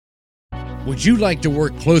Would you like to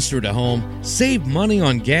work closer to home, save money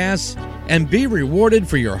on gas, and be rewarded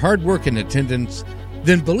for your hard work and attendance?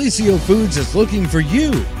 Then Bellisio Foods is looking for you.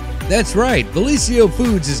 That's right, Bellisio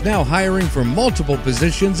Foods is now hiring for multiple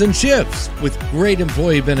positions and shifts with great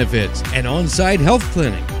employee benefits, an on-site health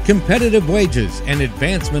clinic, competitive wages, and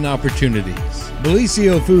advancement opportunities.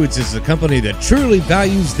 Bellisio Foods is a company that truly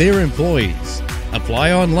values their employees.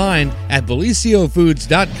 Apply online at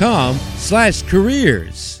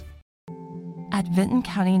BellisioFoods.com/careers. At Vinton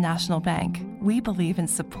County National Bank, we believe in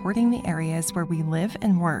supporting the areas where we live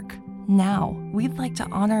and work. Now, we'd like to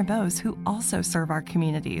honor those who also serve our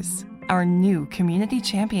communities. Our new Community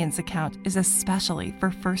Champions account is especially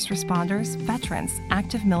for first responders, veterans,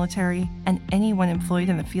 active military, and anyone employed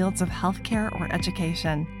in the fields of healthcare or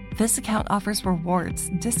education. This account offers rewards,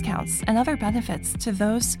 discounts, and other benefits to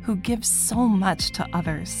those who give so much to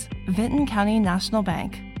others. Vinton County National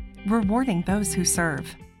Bank, rewarding those who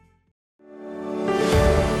serve.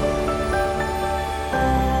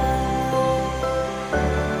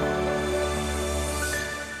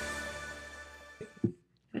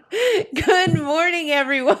 Good morning,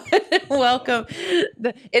 everyone. Welcome.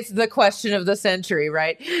 It's the question of the century,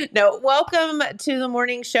 right? No, welcome to the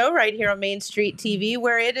morning show right here on Main Street TV,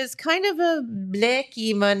 where it is kind of a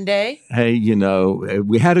bleaky Monday. Hey,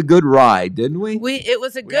 we had a good ride, didn't we? It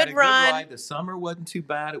was a good ride. The summer wasn't too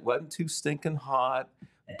bad. It wasn't too stinking hot.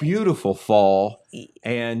 Beautiful fall.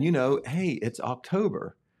 And, hey, it's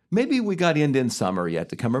October. Maybe we got Indian summer yet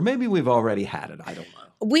to come, or maybe we've already had it. I don't know.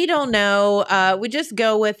 We don't know. We just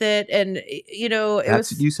go with it. And, you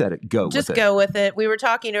said it. Just go with it. We were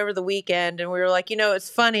talking over the weekend and we were like, it's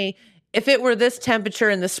funny. If it were this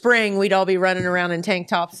temperature in the spring, we'd all be running around in tank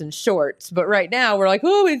tops and shorts. But right now we're like,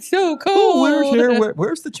 oh, it's so cold. Oh, winter's here.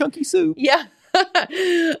 Where's the chunky soup? Yeah.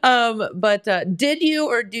 But did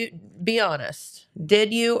you be honest,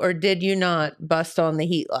 did you or did you not bust on the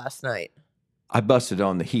heat last night? I busted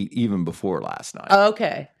on the heat even before last night.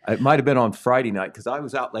 Okay. It might have been on Friday night because I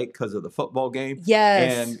was out late because of the football game.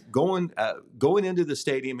 Yes. And going into the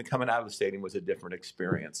stadium and coming out of the stadium was a different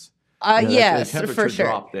experience. Yes, the temperature for sure.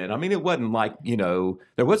 dropped then. I mean, it wasn't like, there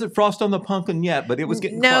wasn't frost on the pumpkin yet, but it was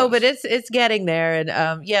getting close. No, but it's getting there. And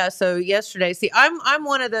so yesterday, I'm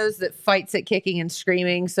one of those that fights at kicking and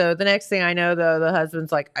screaming. So the next thing I know, though, the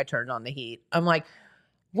husband's like, I turned on the heat. I'm like,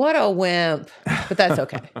 what a wimp. But that's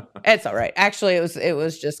okay. It's all right. Actually, it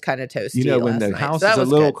was just kind of toasty when last the night. house So is a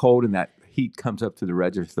little good. cold and that heat comes up to the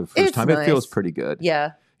register the first It's time, nice. It feels pretty good.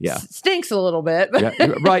 Yeah. Yeah. Stinks a little bit. Yeah,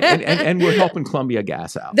 right. And we're helping Columbia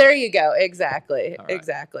Gas out. There you go. Exactly. Right.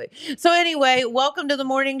 Exactly. So anyway, welcome to the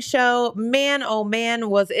morning show. Man, oh man,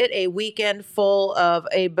 was it a weekend full of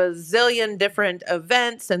a bazillion different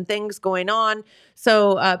events and things going on.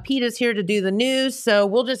 So Pete is here to do the news. So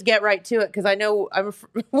we'll just get right to it because I know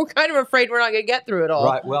we're kind of afraid we're not going to get through it all.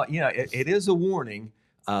 Right. Well, it is a warning.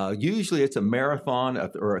 Usually it's a marathon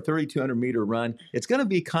or a 3,200-meter run. It's going to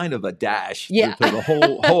be kind of a dash for the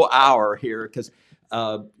whole hour here because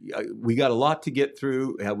we got a lot to get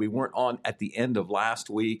through. We weren't on at the end of last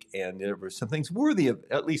week, and there were some things worthy of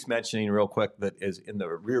at least mentioning real quick that is in the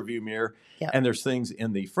rear view mirror, and there's things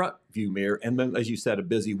in the front view mirror. And then, as you said, a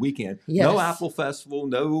busy weekend. Yes. No Apple Festival,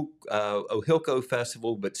 no Ohilco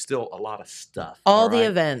Festival, but still a lot of stuff. All the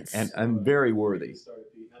events. And very worthy. Sorry,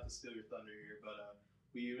 Pete, not to steal your thunder here, but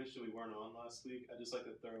we initially weren't on last week. I just like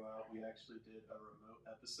to throw out we actually did a remote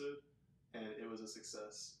episode, and it was a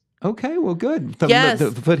success. Okay, well, good. Yes.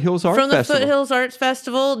 The Foothills Art Festival. Festival. From the Foothills Arts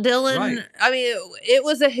Festival, Dylan, Right. I mean, it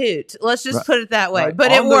was a hoot. Let's just put it that way. Right.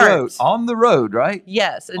 But on it the worked. Road. On the road, right?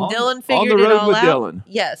 Yes, and Dylan on figured the it road all with out. Dylan.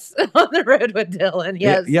 Yes, on the road with Dylan,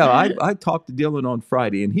 yes. Yeah, I talked to Dylan on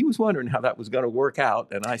Friday, and he was wondering how that was going to work out,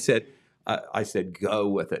 and I said, go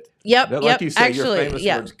with it. Yep, Like yep. you say, Actually, your famous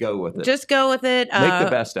words, go with it. Just go with it. Make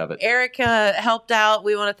the best of it. Eric helped out.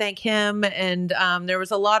 We want to thank him. And there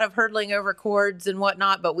was a lot of hurdling over cords and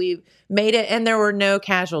whatnot, but we made it, and there were no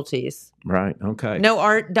casualties. Right, okay. No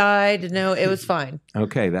art died. No, it was fine.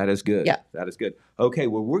 Okay, that is good. Yeah. That is good. Okay,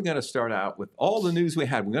 well, we're going to start out with all the news we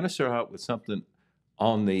had. We're going to start out with something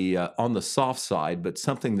on the soft side, but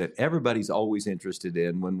something that everybody's always interested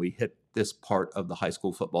in when we hit this part of the high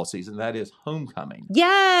school football season. That is homecoming.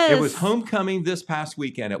 Yes. It was homecoming this past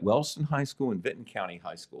weekend at Wellston High School and Vinton County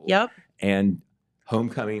High School. Yep. And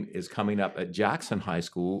homecoming is coming up at Jackson High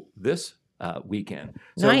School this weekend.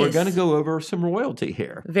 So Nice. we're going to go over some royalty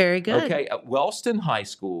here. Very good. Okay, at Wellston High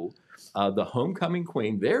School, the homecoming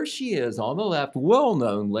queen, there she is on the left,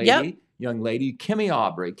 well-known lady, Yep. young lady, Kimberly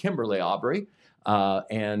Aubrey.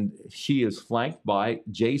 And she is flanked by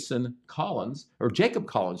Jacob Collins,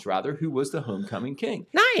 rather, who was the homecoming king.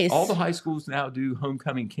 Nice. All the high schools now do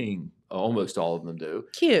homecoming king. Almost all of them do.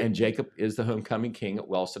 Cute. And Jacob is the homecoming king at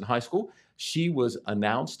Wellston High School. She was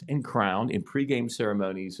announced and crowned in pregame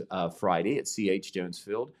ceremonies Friday at C.H. Jones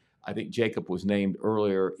Field. I think Jacob was named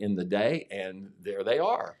earlier in the day, and there they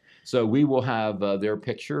are. So we will have their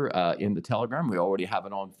picture in the Telegram. We already have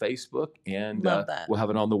it on Facebook, and we'll have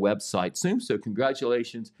it on the website soon. So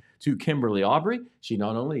congratulations to Kimberly Aubrey. She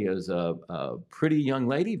not only is a pretty young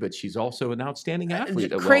lady, but she's also an outstanding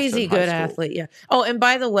athlete. Crazy good athlete, yeah. Oh, and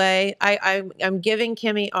by the way, I'm giving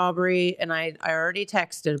Kimmy Aubrey, and I already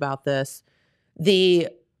texted about this, the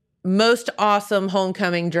most awesome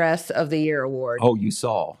homecoming dress of the year award. Oh, you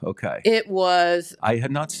saw? Okay. It was. I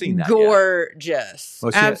had not seen that. Gorgeous,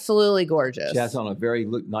 well, absolutely gorgeous. She has on a very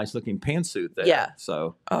nice looking pantsuit there. Yeah.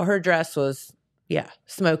 So. Oh, her dress was. Yeah,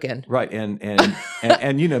 smoking. Right,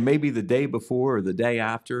 and you know, maybe the day before or the day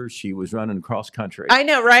after, she was running cross country. I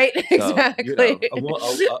know, right? So, exactly. You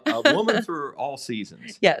know, a woman for all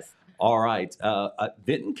seasons. Yes. All right,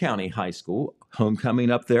 Vinton County High School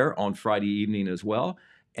homecoming up there on Friday evening as well,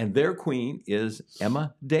 and their queen is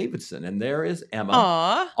Emma Davidson, and there is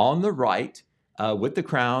Emma on the right with the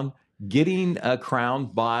crown, getting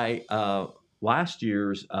crowned by last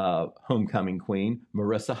year's homecoming queen,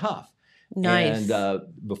 Marissa Huff. Nice. And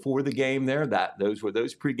before the game there, those were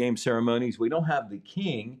those pregame ceremonies. We don't have the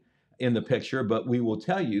king in the picture, but we will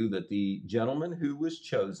tell you that the gentleman who was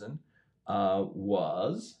chosen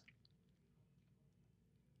was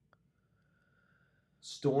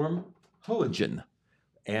Storm Hoagen.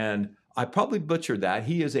 And I probably butchered that.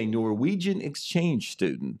 He is a Norwegian exchange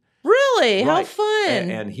student. Really? Right. How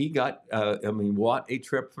fun. And he got, what a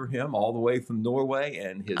trip for him all the way from Norway,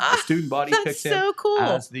 and the student body picks him cool.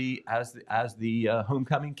 as the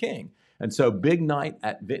homecoming king. And so big night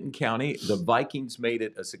at Vinton County. The Vikings made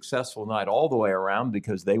it a successful night all the way around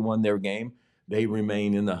because they won their game. They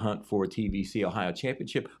remain in the hunt for a TVC Ohio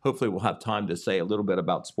Championship. Hopefully we'll have time to say a little bit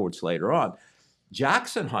about sports later on.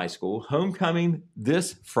 Jackson High School, homecoming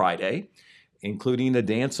this Friday, including a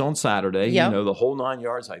dance on Saturday. Yep. You know, the whole 9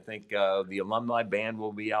 yards. I think the alumni band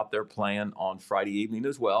will be out there playing on Friday evening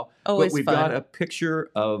as well. Always But we've fun. got a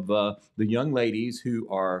picture of the young ladies who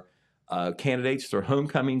are candidates for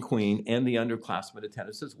homecoming queen and the underclassmen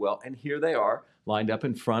attendance as well. And here they are lined up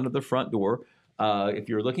in front of the front door. If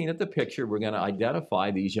you're looking at the picture, we're going to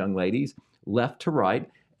identify these young ladies left to right.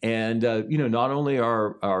 And, not only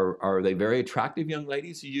are they very attractive young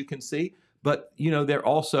ladies, as you can see, but, they're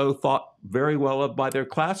also thought very well of by their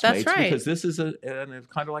classmates. That's right. Because this is a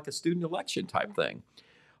kind of like a student election type thing.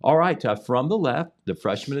 All right. From the left, the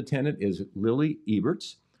freshman attendant is Lily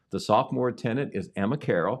Eberts. The sophomore attendant is Emma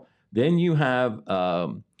Carroll. Then you have,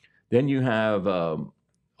 oh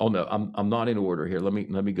no, I'm not in order here. Let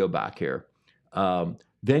me go back here.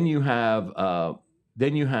 Then you have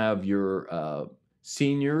your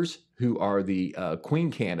seniors who are the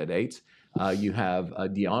queen candidates. You have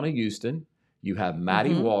Deanna Houston. You have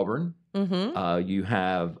Maddie Walburn. You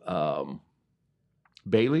have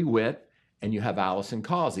Bailey Witt, and you have Allison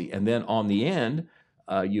Causey. And then on the end,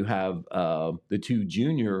 you have the two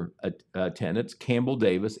junior attendants, Campbell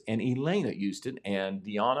Davis and Elena Houston. And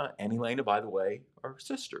Deanna and Elena, by the way, are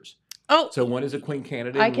sisters. Oh, so one is a queen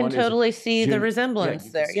candidate. I can totally see the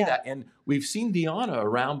resemblance there. See that. And we've seen Deanna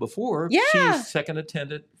around before. Yeah. She's second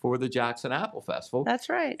attendant for the Jackson Apple Festival. That's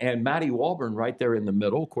right. And Maddie Walburn right there in the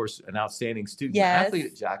middle, of course, an outstanding student athlete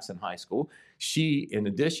at Jackson High School. She, in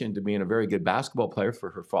addition to being a very good basketball player for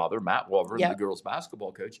her father, Matt Walburn, the girls'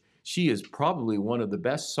 basketball coach, she is probably one of the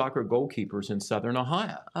best soccer goalkeepers in Southern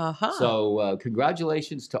Ohio. So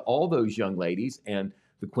congratulations to all those young ladies. And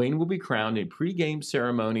the queen will be crowned in pregame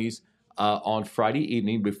ceremonies on Friday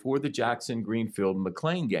evening before the Jackson Greenfield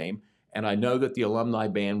McLean game. And I know that the alumni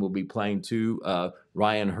band will be playing too.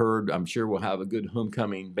 Ryan Hurd, I'm sure, will have a good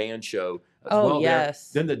homecoming band show as well.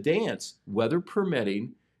 Yes. Then the dance, weather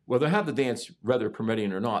permitting. Well, they'll have the dance weather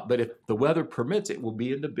permitting or not. But if the weather permits, it will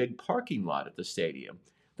be in the big parking lot at the stadium.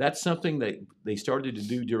 That's something that they started to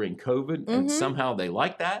do during COVID, and somehow they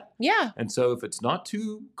like that. Yeah. And so if it's not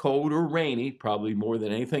too cold or rainy, probably more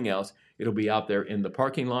than anything else, it'll be out there in the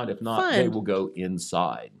parking lot. If not, they will go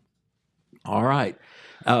inside. All right.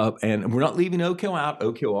 And we're not leaving Oak Hill out.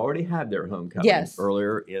 Oak Hill already had their homecoming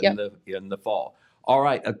earlier in the fall. All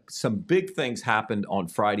right. Some big things happened on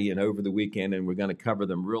Friday and over the weekend, and we're going to cover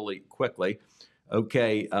them really quickly.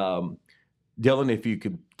 Okay. Dylan, if you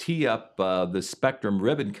could tee up the Spectrum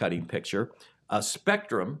ribbon cutting picture.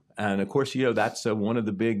 Spectrum, and of course, that's one of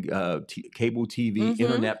the big cable TV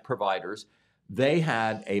internet providers. they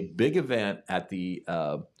had a big event at the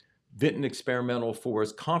Vinton Experimental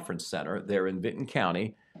Forest Conference Center there in Vinton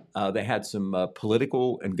County. They had some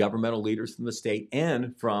political and governmental leaders from the state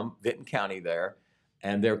and from Vinton County there,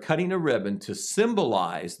 and they're cutting a ribbon to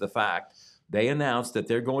symbolize the fact they announced that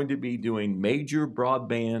they're going to be doing major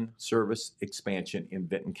broadband service expansion in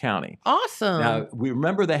Vinton County. Awesome. Now, we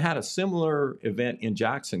remember they had a similar event in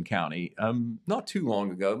Jackson County not too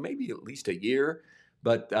long ago, maybe at least a year,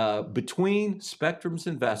 but between Spectrum's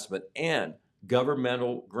investment and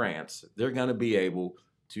governmental grants, they're going to be able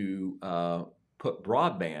to put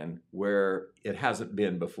broadband where it hasn't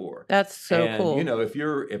been before. That's so cool. You know, if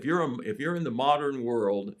you're in the modern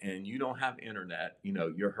world and you don't have internet, you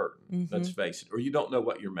know, you're hurting. Let's face it, or you don't know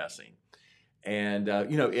what you're missing. And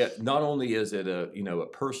you know, not only is it a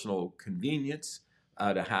personal convenience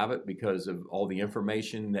to have it because of all the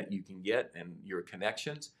information that you can get and your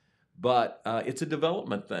connections, but it's a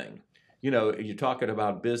development thing. You know, you're talking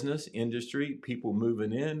about business, industry, people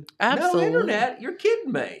moving in. Absolutely. No internet? You're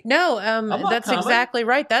kidding me. No, that's coming. exactly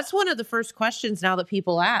right. That's one of the first questions now that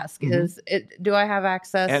people ask is, do I have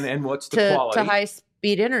access and what's the quality? To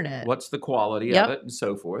high-speed internet? What's the quality of it and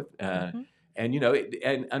so forth? And, you know,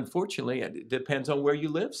 and unfortunately, it depends on where you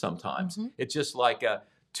live sometimes. It's just like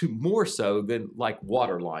more so than like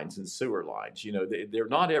water lines and sewer lines. You know, they're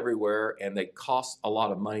not everywhere, and they cost a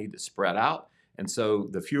lot of money to spread out. And so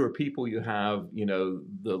the fewer people you have, you know,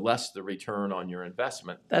 the less the return on your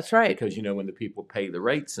investment. That's right. Because, you know, when the people pay the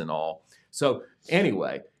rates and all. So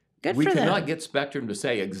anyway, Good we for them. cannot get Spectrum to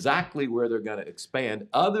say exactly where they're going to expand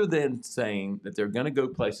other than saying that they're going to go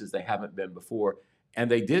places they haven't been before. And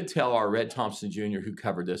they did tell our Red Thompson Jr., who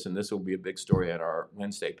covered this, and this will be a big story at our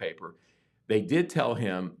Wednesday paper, they did tell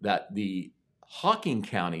him that the Hocking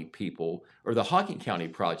County people, or the Hocking County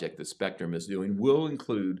project that Spectrum is doing, will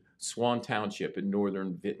include Swan Township in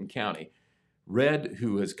northern Vinton County. Red,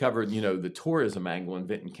 who has covered, you know, the tourism angle in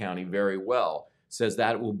Vinton County very well, says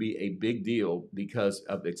that will be a big deal because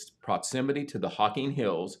of its proximity to the Hocking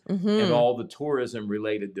Hills and all the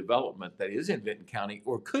tourism-related development that is in Vinton County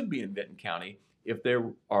or could be in Vinton County if there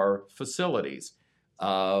are facilities.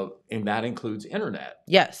 And that includes internet.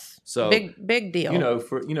 Yes. So big deal. You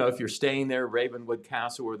know, if you're staying there, Ravenwood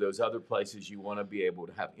Castle or those other places, you want to be able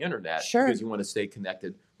to have internet because you want to stay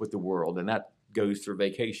connected with the world, and that goes for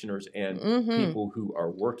vacationers and people who are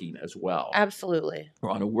working as well. Absolutely. Or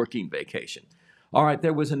on a working vacation. All right,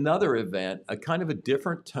 there was another event, a kind of a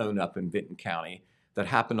different tone up in Vinton County that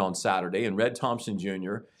happened on Saturday, and Red Thompson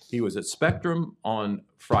Jr., he was at Spectrum on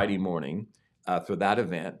Friday morning for that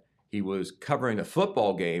event. He was covering a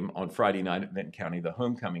football game on Friday night at Vinton County, the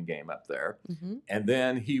homecoming game up there. And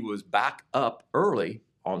then he was back up early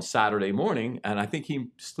on Saturday morning, and I think he's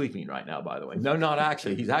sleeping right now, by the way. No, not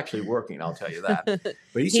actually. He's actually working, I'll tell you that.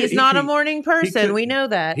 But he's not a morning person. We know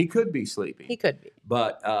that. He could be sleeping. He could be.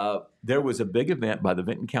 But there was a big event by the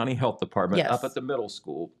Vinton County Health Department up at the middle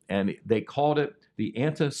school, and they called it the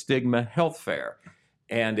Anti-Stigma Health Fair.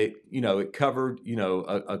 And it covered,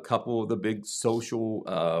 a couple of the big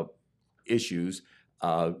social issues,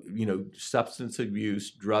 substance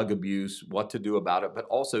abuse, drug abuse, what to do about it, but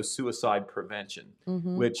also suicide prevention,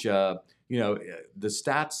 which, the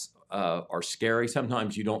stats are scary.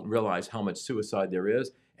 Sometimes you don't realize how much suicide there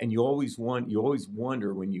is. And you always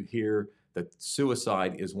wonder when you hear that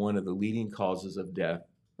suicide is one of the leading causes of death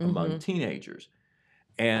among teenagers.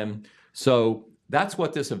 And so that's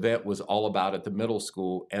what this event was all about at the middle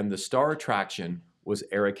school. And the star attraction was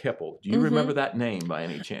Eric Hipple. Do you remember that name by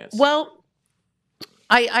any chance? Well,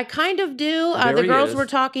 I kind of do. The girls were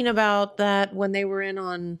talking about that when they were in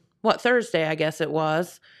on, Thursday, I guess it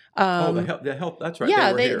was. The health, that's right.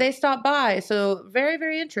 Yeah, they stopped by. So very,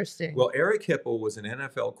 very interesting. Well, Eric Hipple was an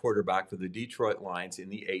NFL quarterback for the Detroit Lions in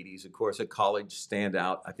the 80s. Of course, a college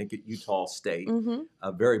standout, I think at Utah State.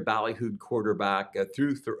 A very ballyhooed quarterback,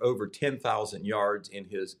 threw over 10,000 yards in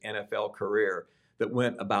his NFL career that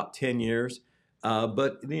went about 10 years.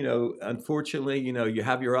 But, unfortunately, you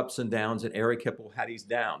have your ups and downs, and Eric Hipple had his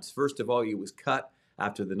downs. First of all, he was cut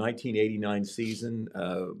after the 1989 season,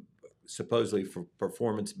 supposedly for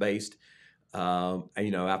performance-based,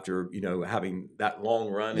 after, having that long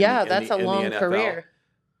run. That's a long career.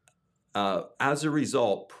 As a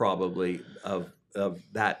result, probably, of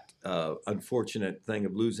that unfortunate thing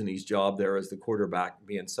of losing his job there as the quarterback,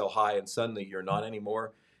 being so high, and suddenly you're not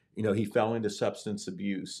anymore. He fell into substance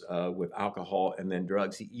abuse with alcohol and then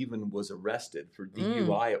drugs. He even was arrested for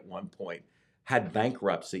DUI at one point, had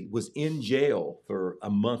bankruptcy, was in jail for a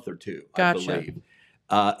month or two, I believe.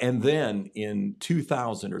 And then in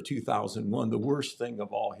 2000 or 2001, the worst thing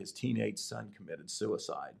of all, his teenage son committed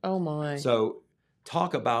suicide. Oh, my. So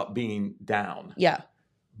talk about being down. Yeah.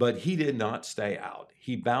 But he did not stay out.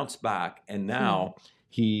 He bounced back, and now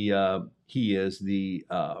he is the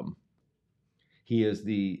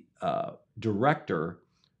director,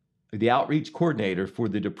 the outreach coordinator for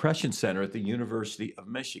the Depression Center at the University of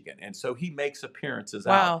Michigan. And so he makes appearances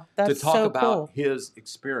out to talk about his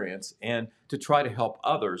experience and to try to help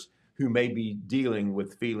others who may be dealing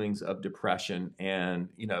with feelings of depression. And,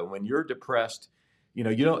 when you're depressed, you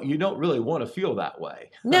don't really want to feel that way.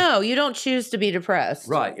 No, you don't choose to be depressed.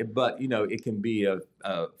 Right. But, it can be a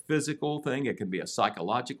physical thing. It can be a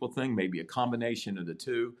psychological thing, maybe a combination of the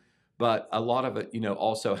two. But a lot of it,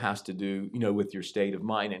 also has to do, with your state of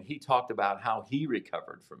mind. And he talked about how he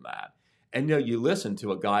recovered from that. And, you listen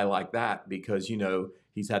to a guy like that because,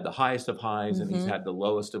 he's had the highest of highs and he's had the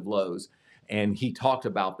lowest of lows. And he talked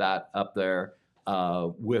about that up there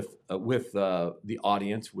with the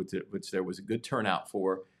audience, which there was a good turnout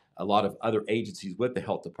for. A lot of other agencies with the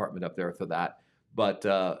health department up there for that. But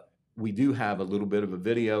we do have a little bit of a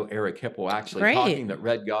video, Eric Hipple actually talking that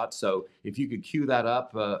Red got. So if you could cue that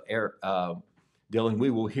up, Dylan, we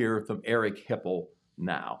will hear from Eric Hipple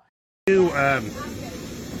now.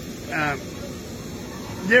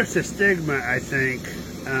 There's a stigma, I think,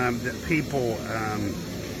 that people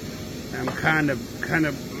kind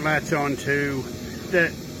of latch on to,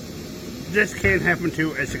 that this can't happen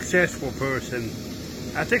to a successful person.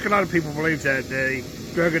 I think a lot of people believe that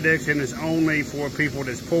drug addiction is only for people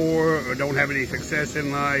that's poor or don't have any success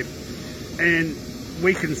in life. And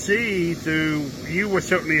we can see through, you were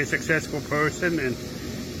certainly a successful person, and,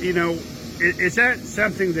 is that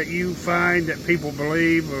something that you find that people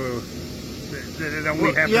believe, or that it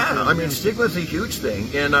only happens? Yeah, I mean, stigma is a huge thing.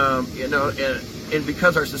 And, and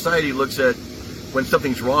because our society looks at when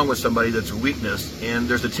something's wrong with somebody, that's a weakness, and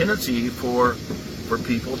there's a tendency for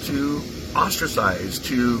people to ostracize,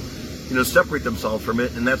 to separate themselves from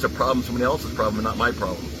it, and that's a problem, someone else's problem, and not my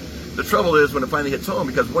problem. The trouble is when it finally hits home,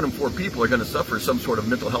 because 1 in 4 people are going to suffer some sort of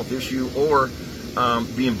mental health issue or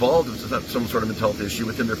be involved in some sort of mental health issue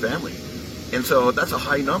within their family. And so that's a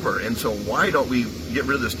high number. And so why don't we get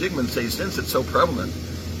rid of the stigma and say, since it's so prevalent,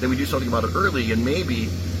 then we do something about it early and maybe,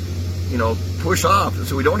 push off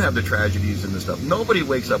so we don't have the tragedies and the stuff. Nobody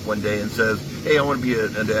wakes up one day and says, hey, I want to be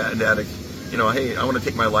an addict. Hey, I want to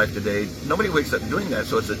take my life today. Nobody wakes up doing that.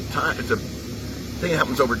 So it's a thing that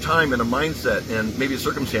happens over time and a mindset and maybe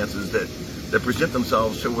circumstances that present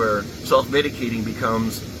themselves to where self-medicating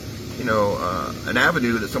becomes, an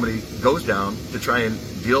avenue that somebody goes down to try and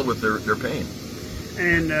deal with their pain.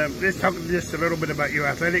 And let's talk just a little bit about your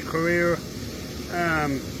athletic career.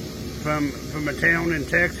 From a town in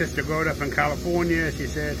Texas to growing up in California, as you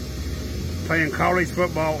said, playing college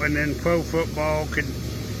football and then pro football.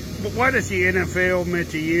 What has the NFL meant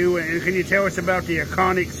to you? And can you tell us about the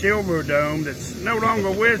iconic Silver Dome that's no longer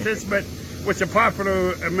with us, but was a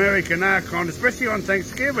popular American icon, especially on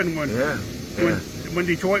Thanksgiving when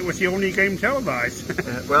Detroit was the only game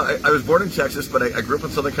televised? Well, I was born in Texas, but I grew up in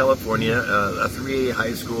Southern California, a 3A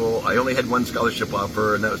high school. I only had one scholarship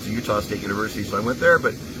offer, and that was to Utah State University, so I went there.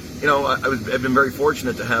 But I've been very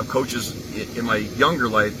fortunate to have coaches in my younger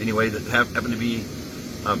life, anyway, that happen to be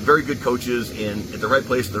very good coaches at the right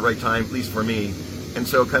place at the right time, at least for me. And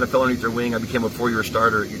so kind of fell underneath their wing. I became a 4-year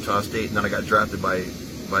starter at Utah State, and then I got drafted by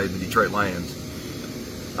the Detroit Lions.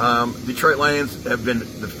 Detroit Lions have been,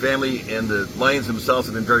 the family and the Lions themselves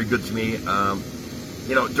have been very good to me.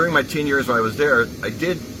 During my 10 years when I was there, I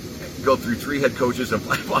did go through 3 head coaches and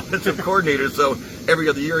 5 offensive coordinators, so every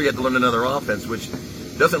other year you had to learn another offense, which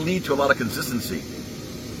doesn't lead to a lot of consistency.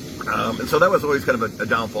 And so that was always kind of a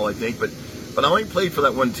downfall, I think. But I only played for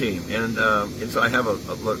that one team, and so I have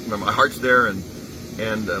my heart's there, and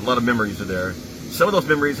a lot of memories are there. Some of those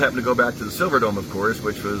memories happen to go back to the Silverdome, of course,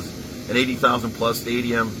 which was an 80,000 plus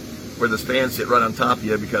stadium where the fans sit right on top of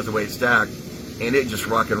you because of the way it's stacked, and it just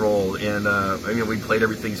rock and rolled. And we played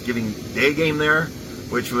every Thanksgiving Day game there,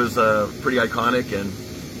 which was pretty iconic, and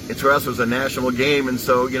for us it was a national game, and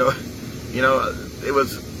so it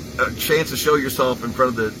was a chance to show yourself in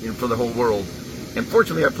front of the whole world. And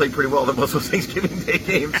fortunately, I played pretty well at most of those Thanksgiving Day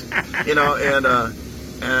games,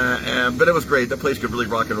 but it was great. That place could really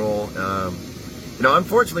rock and roll.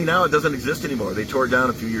 Unfortunately now it doesn't exist anymore. They tore it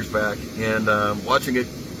down a few years back, and watching it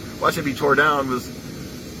be tore down was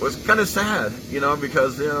kind of sad,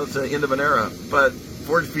 because it's the end of an era. But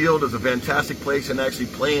Ford Field is a fantastic place, and actually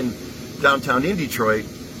playing downtown in Detroit,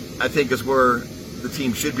 I think, is where the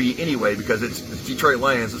team should be anyway, because it's Detroit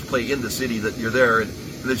Lions. Let's play in the city that you're there, and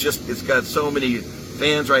it's got so many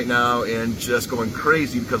fans right now and just going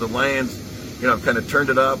crazy because the Lions, kind of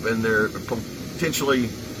turned it up, and they're potentially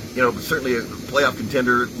certainly a playoff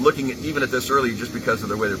contender. Looking at, even at this early, just because of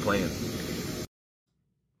the way they're playing.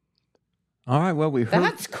 All right. Well, we heard.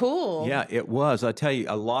 That's cool. Yeah, it was. I tell you,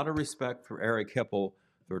 a lot of respect for Eric Hipple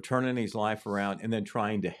for turning his life around and then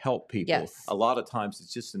trying to help people. Yes. A lot of times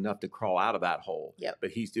it's just enough to crawl out of that hole. Yep.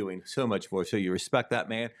 But he's doing so much more. So you respect that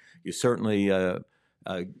man. You certainly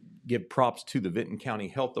give props to the Vinton County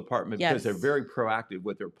Health Department because they're very proactive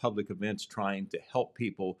with their public events, trying to help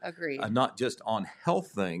people. Agreed. Not just on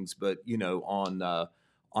health things, but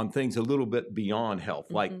on things a little bit beyond health,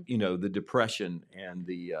 like the depression and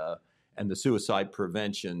the suicide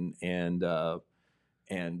prevention and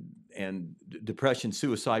depression,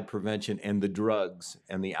 suicide prevention, and the drugs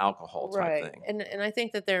and the alcohol type thing. And I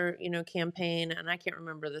think that their campaign, and I can't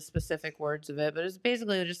remember the specific words of it, but it's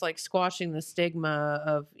basically just like squashing the stigma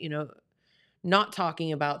of not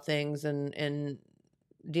talking about things and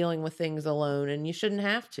dealing with things alone, and you shouldn't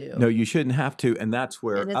have to. No, you shouldn't have to, and that's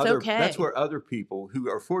where it's other people who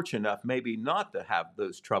are fortunate enough maybe not to have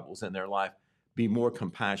those troubles in their life be more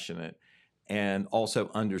compassionate and also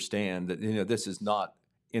understand that this is not,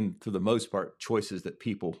 for the most part, choices that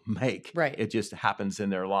people make. Right. It just happens in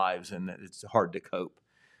their lives, and it's hard to cope.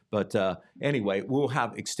 But anyway, we'll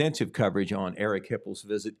have extensive coverage on Eric Hipple's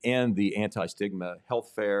visit and the Anti-Stigma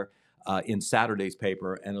Health Fair in Saturday's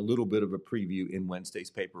paper, and a little bit of a preview in Wednesday's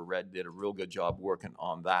paper. Red did a real good job working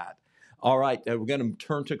on that. All right, we're going to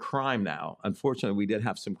turn to crime now. Unfortunately, we did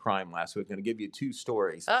have some crime last week. I'm going to give you two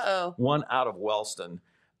stories. Uh-oh. One out of Wellston,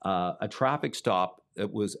 a traffic stop.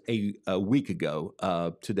 It was a week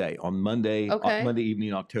ago today, on Monday, Monday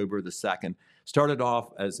evening, October the 2nd. Started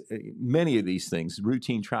off as many of these things,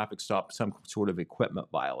 routine traffic stop, some sort of equipment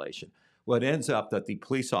violation. Well, it ends up that the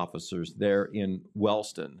police officers there in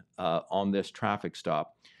Wellston on this traffic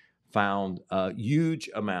stop found huge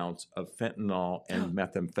amounts of fentanyl and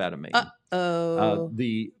methamphetamine. Uh-oh.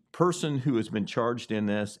 The person who has been charged in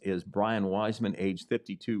this is Brian Wiseman, age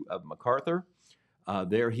 52, of MacArthur.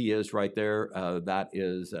 There he is right there. That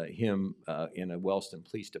is him in a Wellston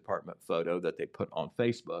Police Department photo that they put on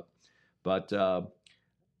Facebook. But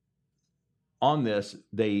on this,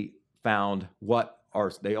 they found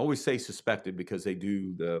they always say suspected because they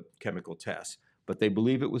do the chemical tests, but they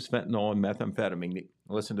believe it was fentanyl and methamphetamine.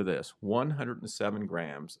 Listen to this: 107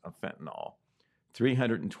 grams of fentanyl,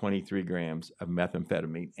 323 grams of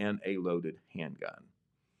methamphetamine, and a loaded handgun.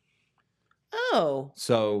 Oh.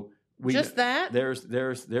 So just that?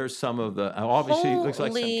 There's some of the, obviously it looks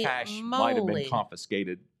like some cash might have been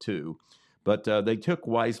confiscated too. But they took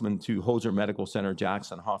Wiseman to Holzer Medical Center,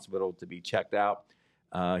 Jackson Hospital, to be checked out.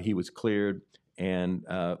 He was cleared and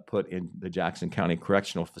put in the Jackson County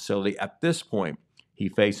Correctional Facility. At this point, he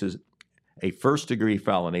faces a first-degree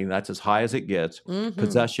felony, that's as high as it gets,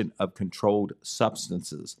 possession of controlled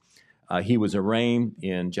substances. He was arraigned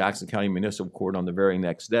in Jackson County Municipal Court on the very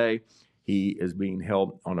next day. He is being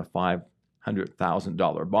held on a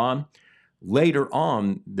 $500,000 bond. Later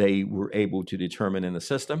on, they were able to determine in the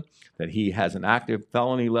system that he has an active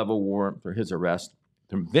felony level warrant for his arrest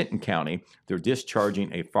from Vinton County. They're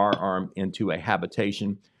discharging a firearm into a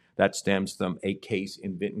habitation that stems from a case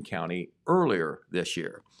in Vinton County earlier this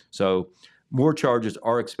year. So more charges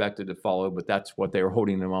are expected to follow, but that's what they were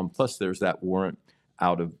holding them on. Plus, there's that warrant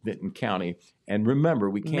out of Vinton County. And remember,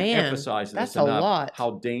 we can't emphasize this enough,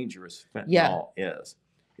 how dangerous fentanyl is.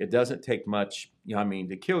 It doesn't take much,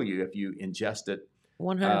 to kill you if you ingest it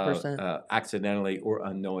 100% accidentally or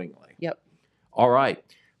unknowingly. Yep. All right.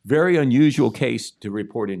 Very unusual case to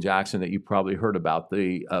report in Jackson that you probably heard about,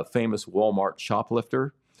 the famous Walmart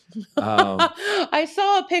shoplifter. I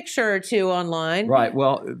saw a picture or two online. Right.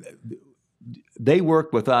 Well, they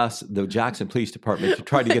worked with us, the Jackson Police Department, to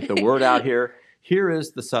try to get the word out here. Here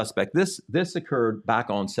is the suspect. This occurred back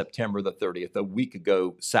on September the 30th, a week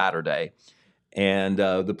ago Saturday. And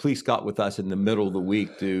the police got with us in the middle of the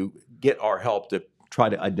week to get our help to try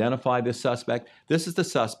to identify this suspect. This is the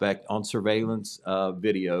suspect on surveillance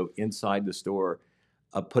video inside the store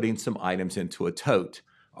putting some items into a tote.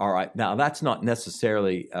 All right. Now, that's not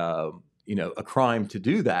necessarily, a crime to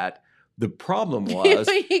do that. The problem was...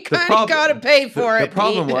 you kind of got to pay for it. The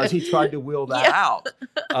problem was he tried to wheel that out.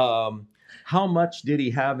 How much did he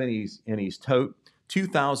have in his tote?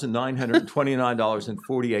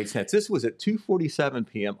 $2,929.48. This was at 2:47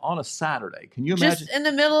 p.m. on a Saturday. Can you imagine? Just in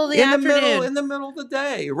the middle of the afternoon. In the middle of the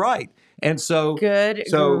day, right. And so... Good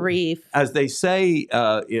grief. As they say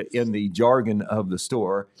in the jargon of the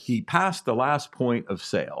store, he passed the last point of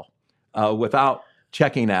sale without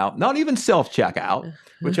checking out, not even self-checkout,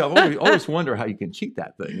 which I've always wonder how you can cheat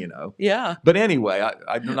that thing, Yeah. But anyway,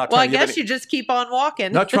 I'm not trying to... Well, I guess you just keep on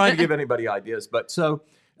walking. Not trying to give anybody ideas, but so...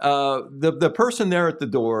 The person there at the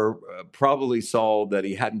door probably saw that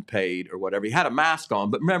he hadn't paid or whatever. He had a mask on,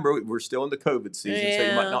 but remember, we're still in the COVID season, so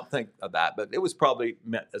you might not think of that, but it was probably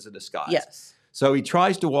meant as a disguise. Yes. So he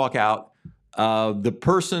tries to walk out. The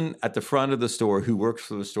person at the front of the store who works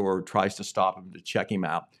for the store tries to stop him to check him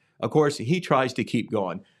out. Of course, he tries to keep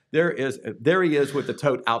going. There he is with the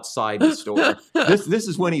tote outside the store. This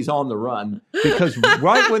is when he's on the run, because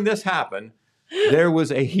right when this happened, there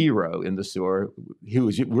was a hero in the store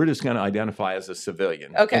who we're just going to identify as a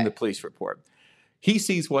civilian in the police report. He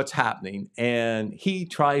sees what's happening and he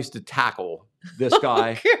tries to tackle this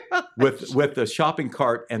guy with the shopping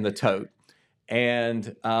cart and the tote.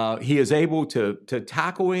 And he is able to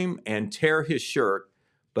tackle him and tear his shirt,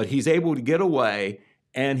 but he's able to get away.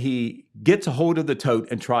 And he gets a hold of the tote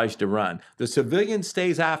and tries to run. The civilian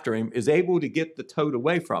stays after him, is able to get the tote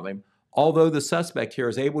away from him, although the suspect here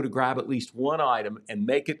is able to grab at least one item and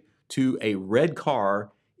make it to a red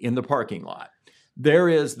car in the parking lot. There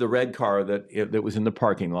is the red car that was in the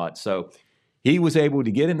parking lot. So he was able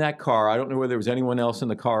to get in that car. I don't know whether there was anyone else in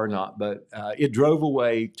the car or not, but it drove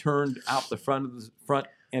away, turned out the front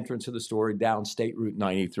entrance of the store down State Route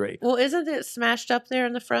 93. Well, isn't it smashed up there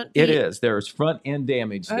in the front? It is. There's front end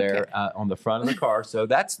damage there on the front of the car. So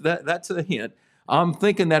that's a hint. I'm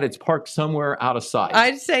thinking that it's parked somewhere out of sight.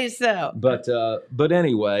 I'd say so. But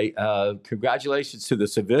anyway, congratulations to the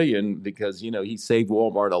civilian, because he saved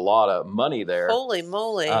Walmart a lot of money there. Holy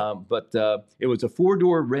moly! But it was a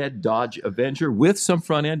 4-door red Dodge Avenger with some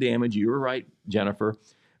front end damage. You were right, Jennifer.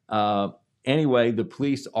 Anyway, the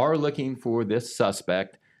police are looking for this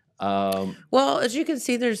suspect. Well, as you can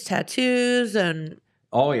see, there's tattoos and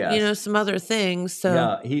some other things.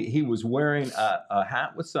 So yeah, he was wearing a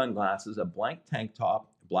hat with sunglasses, a blank tank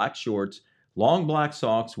top, black shorts, long black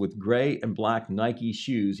socks with gray and black Nike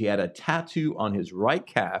shoes. He had a tattoo on his right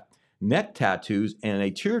calf, neck tattoos, and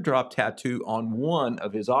a teardrop tattoo on one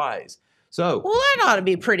of his eyes. So, well, that ought to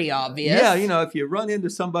be pretty obvious. Yeah, if you run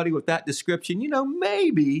into somebody with that description,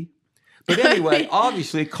 maybe. But anyway,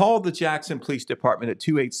 obviously, call the Jackson Police Department at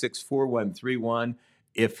 286-4131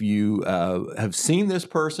 if you have seen this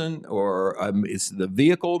person, or it's the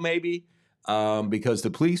vehicle maybe, because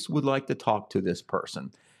the police would like to talk to this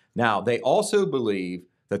person. Now, they also believe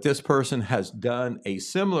that this person has done a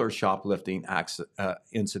similar shoplifting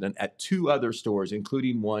incident at 2 other stores,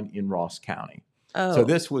 including one in Ross County. Oh. So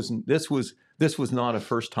this was not a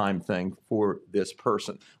first-time thing for this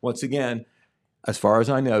person. Once again, as far as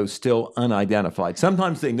I know, still unidentified.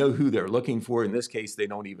 Sometimes they know who they're looking for. In this case, they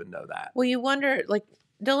don't even know that. Well, you wonder,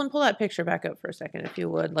 Dylan, pull that picture back up for a second, if you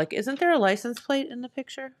would. Isn't there a license plate in the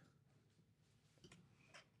picture?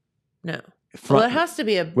 No. Well, it has to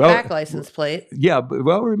be a back license plate. Yeah, but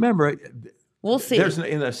remember, we'll see.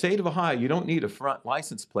 In the state of Ohio, you don't need a front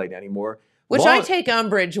license plate anymore. Which I take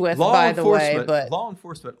umbrage with, by the way. But law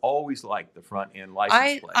enforcement always like the front end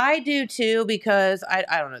license plate. I do too, because I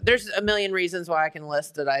don't know. There's a million reasons why I can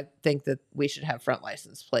list that I think that we should have front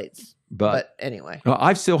license plates. But anyway,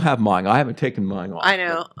 I still have mine. I haven't taken mine off. I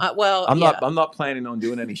know. I'm not planning on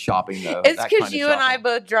doing any shopping though. It's because you and I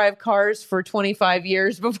both drive cars for 25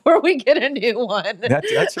 years before we get a new one.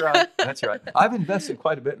 That's right. That's right. I've invested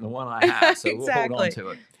quite a bit in the one I have, so exactly. We'll hold on to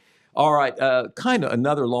it. All right, kind of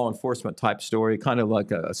another law enforcement type story, kind of like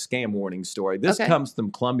a scam warning story. This comes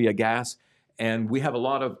from Columbia Gas, and we have a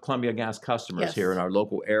lot of Columbia Gas customers here in our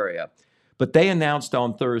local area. But they announced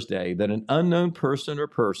on Thursday that an unknown person or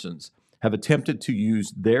persons have attempted to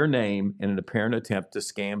use their name in an apparent attempt to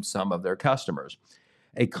scam some of their customers.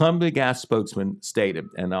 A Columbia Gas spokesman stated,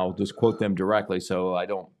 and I'll just quote them directly so I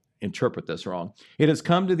don't interpret this wrong. It has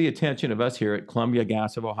come to the attention of us here at Columbia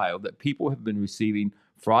Gas of Ohio that people have been receiving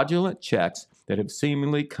fraudulent checks that have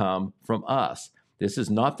seemingly come from us. This is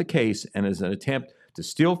not the case and is an attempt to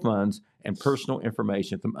steal funds and personal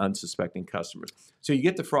information from unsuspecting customers. So you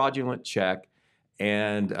get the fraudulent check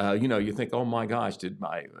and, you think, oh my gosh,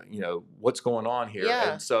 what's going on here?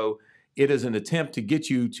 Yeah. And so it is an attempt to get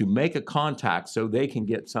you to make a contact so they can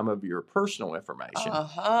get some of your personal information.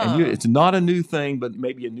 And it's not a new thing, but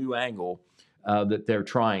maybe a new angle that they're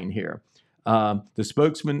trying here. The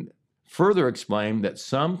spokesman further explained that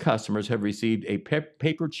some customers have received a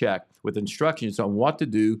paper check with instructions on what to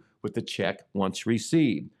do with the check once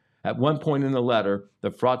received. At one point in the letter,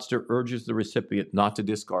 the fraudster urges the recipient not to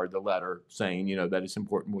discard the letter, saying, that it's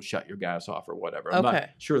important, we'll shut your gas off or whatever. I'm not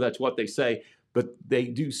sure that's what they say, but they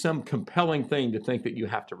do some compelling thing to think that you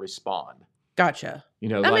have to respond. Gotcha. You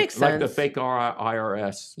know, That like makes like the sense. fake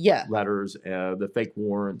IRS Yeah. letters, the fake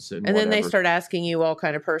warrants, and then they whatever. start asking you all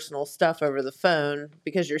kind of personal stuff over the phone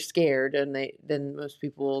because you're scared, and then most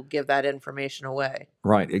people will give that information away.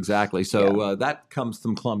 Right, exactly. So that comes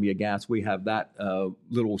from Columbia Gas. We have that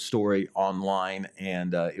little story online,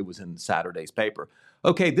 and it was in Saturday's paper.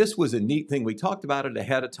 Okay, this was a neat thing. We talked about it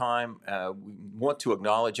ahead of time. We want to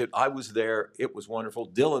acknowledge it. I was there. It was wonderful.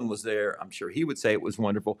 Dylan was there. I'm sure he would say it was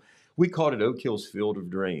wonderful. We called it Oak Hill's Field of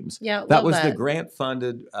Dreams. Yeah, that was the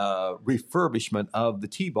grant-funded refurbishment of the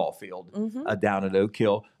T-ball field down at Oak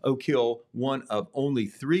Hill. Oak Hill, one of only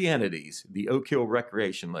 3 entities, the Oak Hill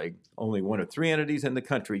Recreation League, only one of 3 entities in the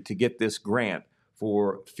country to get this grant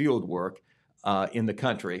for field work in the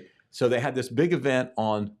country. So they had this big event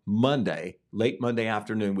on Monday, late Monday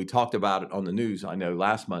afternoon. We talked about it on the news, I know,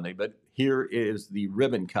 last Monday, but here is the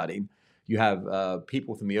ribbon cutting. You have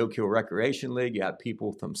people from the Oak Hill Recreation League. You have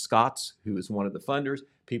people from Scott's, who is one of the funders,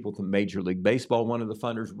 people from Major League Baseball, one of the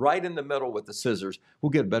funders. Right in the middle with the scissors,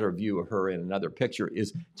 we'll get a better view of her in another picture,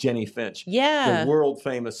 is Jenny Finch, the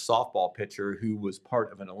world-famous softball pitcher who was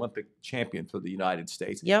part of an Olympic champion for the United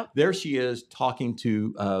States. Yep. There she is talking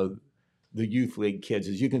to the youth league kids.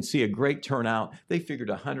 As you can see, a great turnout. They figured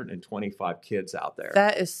 125 kids out there.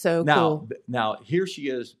 That is so cool. Now, here she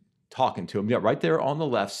is talking to him. Yeah, right there on the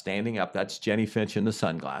left, standing up. That's Jenny Finch in the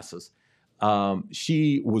sunglasses.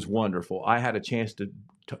 She was wonderful. I had a chance to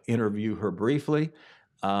interview her briefly.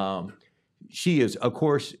 She is, of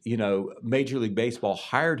course, Major League Baseball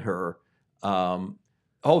hired her.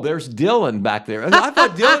 Oh, there's Dylan back there. I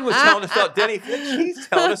thought Dylan was telling us about Jenny Finch. He's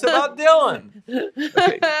telling us about Dylan.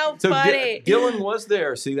 Okay. How So funny. Dylan was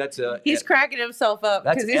there. See, that's He's cracking himself up.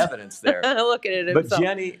 that's he's evidence there. looking at himself.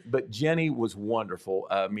 But Jenny was wonderful.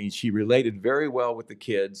 I mean, she related very well with the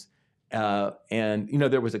kids. And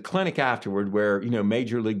there was a clinic afterward where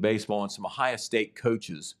Major League Baseball and some Ohio State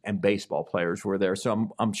coaches and baseball players were there.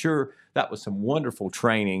 So I'm sure that was some wonderful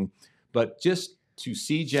training. But just to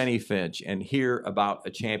see Jenny Finch and hear about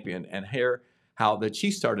a champion and hear how that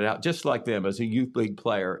she started out just like them as a youth league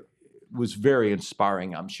player was very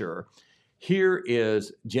inspiring, I'm sure. Here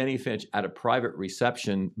is Jenny Finch at a private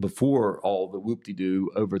reception before all the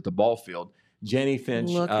whoop-de-doo over at the ball field. Jenny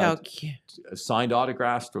Finch Look how cute. signed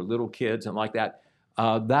autographs for little kids and like that.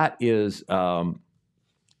 That is the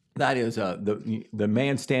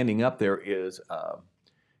man standing up there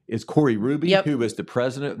is Corey Ruby, who is the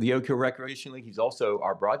president of the Oak Hill Recreation League. He's also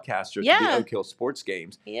our broadcaster to the Oak Hill sports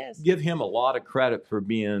games. Yes. Give him a lot of credit for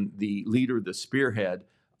being the leader, the spearhead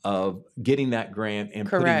of getting that grant and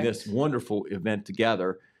putting this wonderful event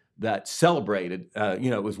together that celebrated.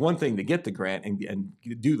 It was one thing to get the grant and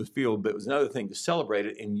do the field, but it was another thing to celebrate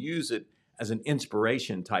it and use it as an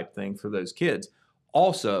inspiration type thing for those kids.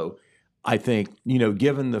 Also, I think,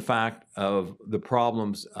 given the fact of the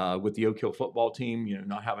problems with the Oak Hill football team,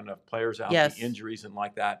 not having enough players out, the injuries and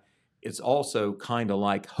like that, it's also kind of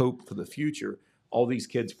like hope for the future. All these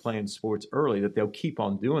kids playing sports early, that they'll keep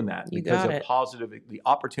on doing that because of the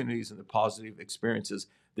opportunities and the positive experiences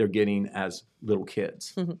they're getting as little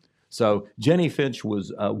kids. Mm-hmm. So Jenny Finch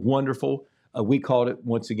was wonderful. We called it,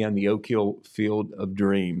 once again, the Oak Hill Field of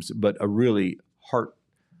Dreams, but a really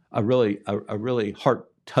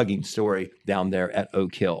heart-tugging story down there at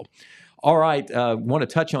Oak Hill. All right, want to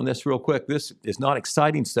touch on this real quick. This is not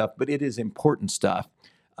exciting stuff, but it is important stuff.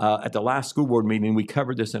 At the last school board meeting, we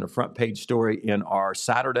covered this in a front page story in our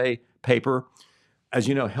Saturday paper. As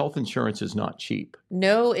you know, health insurance is not cheap.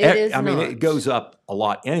 No, it is not. I mean, it goes up a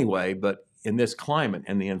lot anyway, but in this climate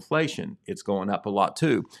and the inflation, it's going up a lot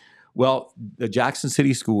too. Well, the Jackson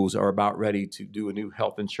City schools are about ready to do a new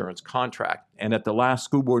health insurance contract. And at the last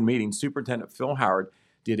school board meeting, Superintendent Phil Howard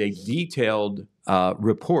did a detailed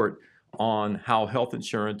report on how the health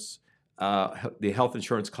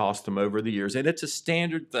insurance cost them over the years. And it's a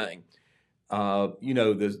standard thing.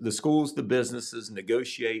 The schools, the businesses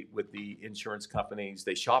negotiate with the insurance companies.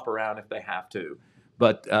 They shop around if they have to.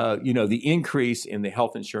 But, the increase in the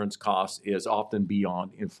health insurance costs is often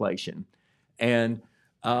beyond inflation. And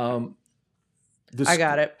I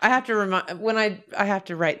got it. I have to I have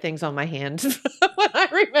to write things on my hand when I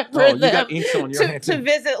remember them. You got inks on your hand to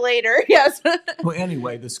visit later. Yes. Well,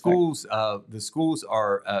 anyway, the schools are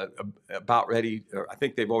about ready. Or I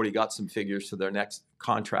think they've already got some figures for their next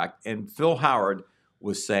contract. And Phil Howard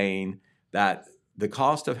was saying that the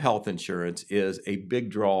cost of health insurance is a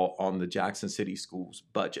big draw on the Jackson City schools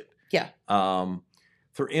budget. Yeah.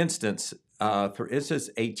 For instance,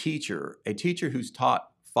 a teacher who's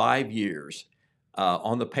taught 5 years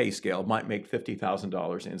on the pay scale might make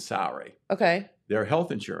 $50,000 in salary. Okay. Their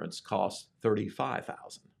health insurance costs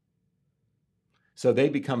 $35,000. So they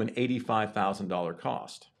become an $85,000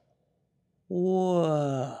 cost.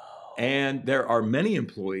 Whoa. And there are many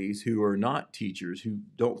employees who are not teachers who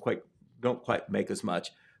don't quite make as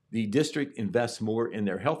much. The district invests more in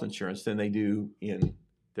their health insurance than they do in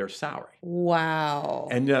their salary. Wow.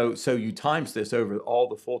 And so you times this over all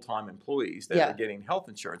the full-time employees that are getting health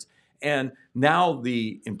insurance. And now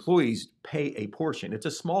the employees pay a portion. It's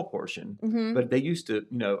a small portion, but they used to,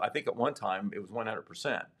 I think at one time it was 100%.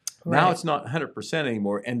 Right. Now it's not 100%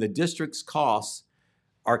 anymore. And the district's costs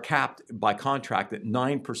are capped by contract at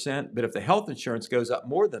 9%. But if the health insurance goes up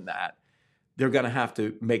more than that, they're going to have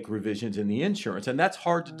to make revisions in the insurance. And that's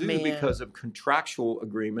hard to do because of contractual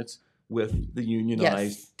agreements with the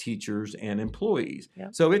unionized teachers and employees.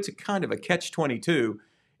 Yep. So it's a kind of a catch-22.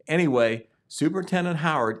 Anyway, Superintendent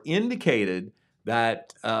Howard indicated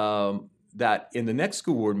that that in the next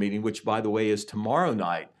school board meeting, which, by the way, is tomorrow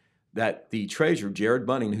night, that the treasurer, Jared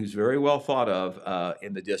Bunning, who's very well thought of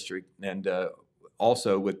in the district, and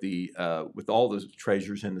also with all the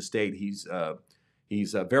treasurers in the state, he's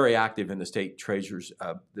very active in the state treasurers.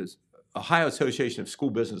 The Ohio Association of School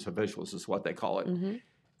Business Officials is what they call it.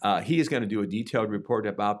 Mm-hmm. He is going to do a detailed report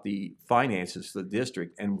about the finances of the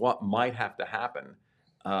district and what might have to happen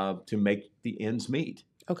to make the ends meet.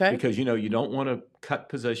 Okay. Because, you don't want to cut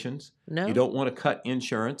positions. No. You don't want to cut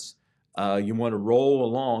insurance. You want to roll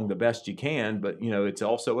along the best you can, but, it's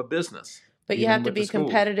also a business. But you have to be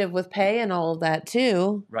competitive with pay and all of that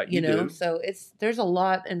too. Right, you know, do. So there's a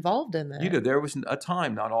lot involved in that. You do. There was a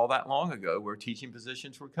time not all that long ago where teaching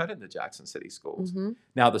positions were cut in the Jackson City schools. Mm-hmm.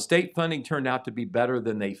 Now, the state funding turned out to be better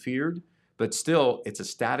than they feared, but still, it's a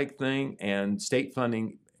static thing, and state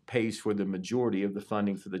funding pays for the majority of the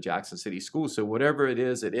funding for the Jackson City schools. So whatever it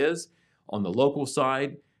is. On the local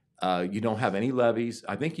side, you don't have any levies.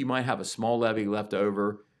 I think you might have a small levy left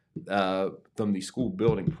over from the school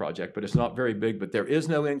building project, but it's not very big. But there is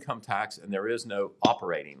no income tax and there is no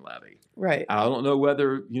operating levy. Right. I don't know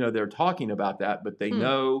whether they're talking about that, but they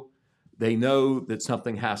know that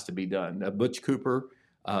something has to be done. Butch Cooper,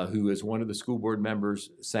 who is one of the school board members,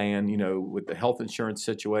 saying with the health insurance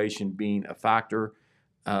situation being a factor,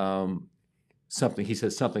 he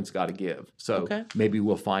says something's got to give. So maybe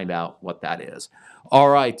we'll find out what that is. All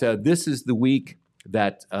right, this is the week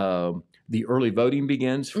that the early voting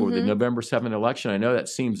begins for the November 7th election. I know that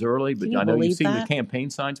seems early, but I know you see the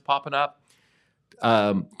campaign signs popping up.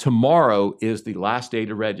 Tomorrow is the last day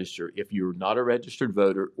to register if you're not a registered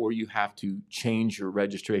voter or you have to change your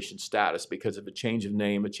registration status because of a change of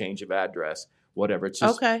name, a change of address, whatever. It's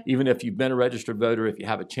just even if you've been a registered voter, if you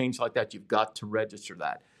have a change like that, you've got to register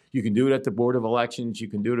that. You can do it at the Board of Elections. You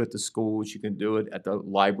can do it at the schools. You can do it at the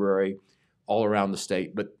library all around the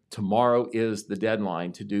state. But tomorrow is the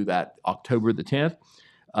deadline to do that, October the 10th.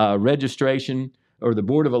 Registration or the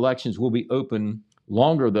Board of Elections will be open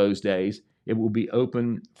longer those days. It will be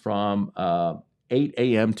open from 8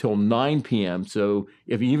 a.m. till 9 p.m. So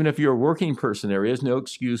even if you're a working person, there is no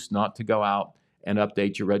excuse not to go out and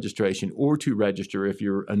update your registration or to register if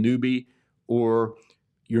you're a newbie or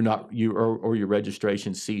or your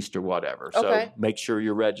registration ceased or whatever. So make sure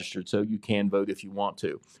you're registered so you can vote if you want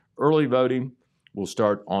to. Early voting will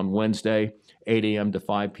start on Wednesday, 8 a.m. to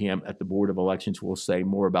 5 p.m. at the Board of Elections. We'll say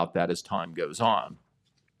more about that as time goes on.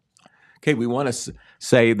 Okay, we want to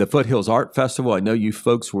say the Foothills Art Festival. I know you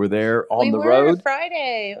folks were there on the road. We were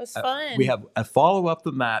Friday. It was fun. We have a follow-up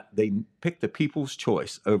to that. They picked the People's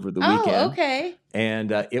Choice over the weekend. Oh, okay.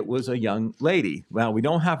 And it was a young lady. Well, we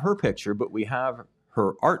don't have her picture, but we have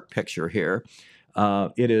her art picture here.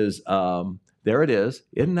 It is, there it is.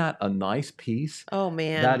 Isn't that a nice piece? Oh,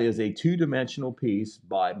 man. That is a two-dimensional piece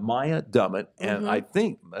by Maya Dummett. And I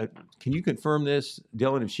think, can you confirm this,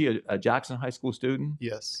 Dylan? Is she a Jackson High School student?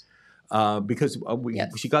 Yes. Because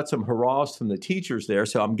she got some hurrahs from the teachers there.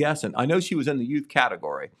 So I'm guessing. I know she was in the youth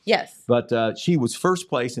category. Yes. But she was first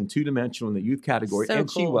place in two-dimensional in the youth category. So and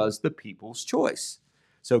cool. She was the People's Choice.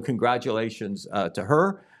 So congratulations to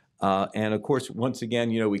her. And of course, once again,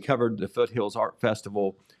 we covered the Foothills Art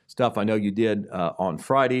Festival stuff. I know you did on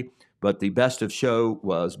Friday, but the best of show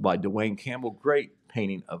was by Dwayne Campbell. Great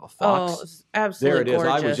painting of a fox. Oh, it's absolutely there it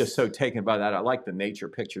gorgeous. is. I was just so taken by that. I like the nature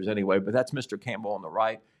pictures anyway, but that's Mr. Campbell on the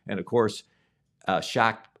right. And of course,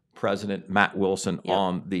 SHAC President Matt Wilson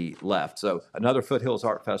on the left. So another Foothills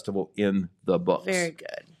Art Festival in the books. Very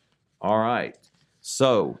good. All right.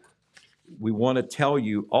 So we want to tell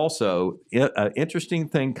you also an interesting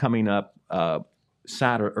thing coming up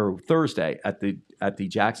Saturday or Thursday at the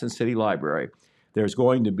Jackson City Library. There's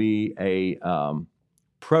going to be a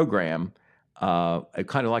program, kind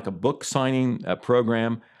of like a book signing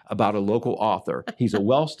program about a local author. He's a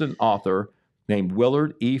Wellston author named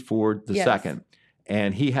Willard E. Ford II. Yes.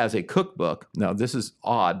 and he has a cookbook. Now, this is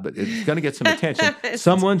odd, but it's going to get some attention.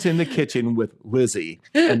 Someone's in the kitchen with Lizzie,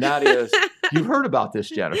 and that is, you've heard about this,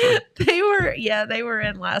 Jennifer. They were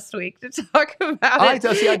in last week to talk about it.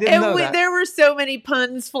 I didn't know that. There were so many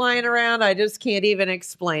puns flying around, I just can't even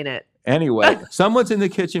explain it. Anyway, someone's in the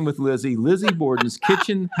kitchen with Lizzie Borden's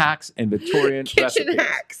Kitchen Hacks and Victorian Kitchen Recipes.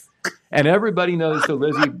 hacks. And everybody knows the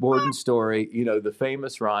Lizzie Borden story, the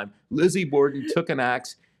famous rhyme. Lizzie Borden took an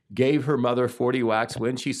axe, gave her mother 40 whacks.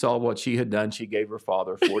 When she saw what she had done, she gave her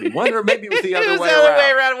father 41. Or maybe it was the other way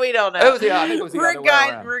around. We don't know. I think it was the other way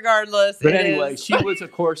around. Regardless. But anyway, she was,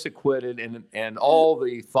 of course, acquitted, and all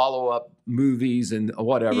the follow-up movies and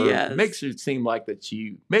whatever makes it seem like that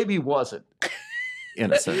she maybe wasn't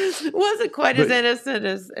innocent. Wasn't quite as innocent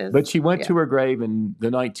as but she went to her grave in the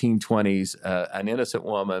 1920s, an innocent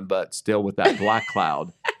woman, but still with that black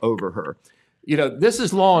cloud over her. This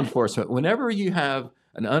is law enforcement. Whenever you have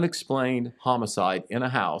an unexplained homicide in a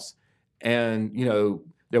house and,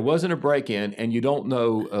 there wasn't a break-in and you don't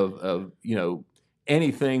know of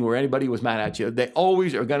anything where anybody was mad at you, they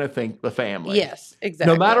always are going to think the family. Yes,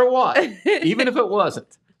 exactly. No matter what, even if it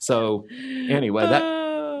wasn't. So anyway,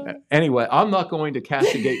 Anyway, I'm not going to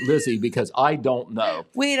castigate Lizzie because I don't know.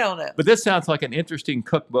 We don't know. But this sounds like an interesting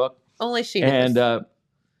cookbook. Only she knows. And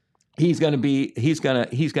he's going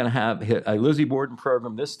to have a Lizzie Borden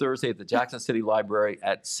program this Thursday at the Jackson City Library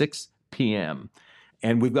at 6 p.m.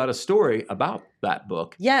 And we've got a story about that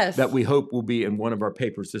book. Yes. That we hope will be in one of our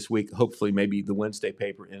papers this week. Hopefully, maybe the Wednesday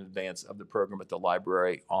paper in advance of the program at the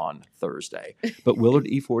library on Thursday. But Willard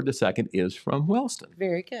E. Ford II is from Wellston.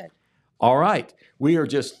 Very good. All right. We are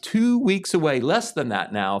just 2 weeks away, less than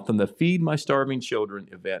that now, from the Feed My Starving Children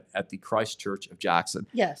event at the Christ Church of Jackson.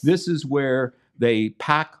 Yes. This is where they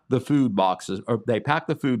pack the food boxes,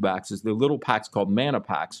 the little packs called manna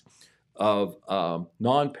packs of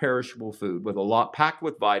non-perishable food packed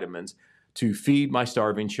with vitamins to feed my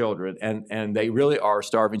starving children. And they really are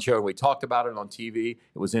starving children. We talked about it on TV.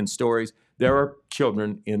 It was in stories. There are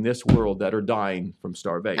children in this world that are dying from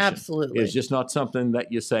starvation. Absolutely. It's just not something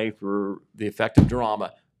that you say for the effect of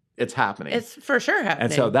drama. It's happening. It's for sure happening.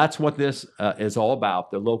 And so that's what this is all about.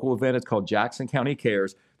 The local event is called Jackson County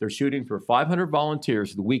Cares. They're shooting for 500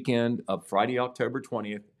 volunteers the weekend of Friday, October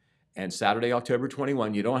 20th and Saturday, October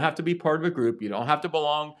 21. You don't have to be part of a group. You don't have to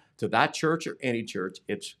belong to that church or any church.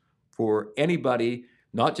 It's for anybody,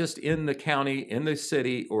 not just in the county, in the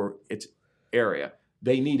city, or its area.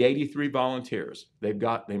 They need 83 volunteers. They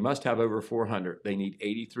must have over 400. They need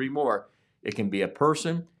 83 more. It can be a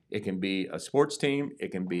person. It can be a sports team.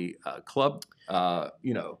 It can be a club. It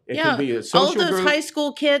can be a social group. All those high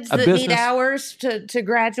school kids that need hours to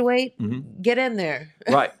graduate, get in there.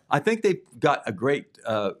 Right. I think they've got a great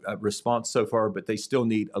response so far, but they still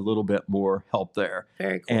need a little bit more help there.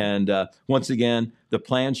 Very cool. And once again, the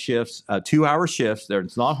plan shifts, 2-hour shifts.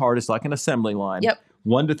 It's not hard. It's like an assembly line. Yep.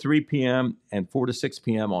 1 to 3 p.m. and 4 to 6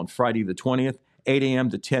 p.m. on Friday the 20th, 8 a.m.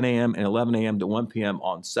 to 10 a.m. and 11 a.m. to 1 p.m.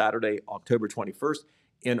 on Saturday, October 21st.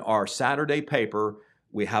 In our Saturday paper,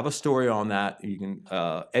 we have a story on that. You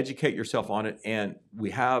can educate yourself on it. And we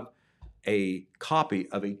have a copy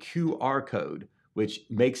of a QR code, which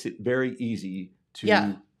makes it very easy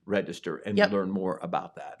to register and learn more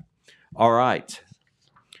about that. All right.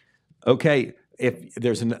 Okay. If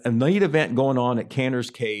there's a neat event going on at Canner's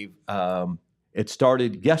Cave, it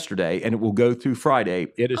started yesterday and it will go through Friday.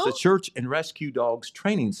 It is the Church and Rescue Dogs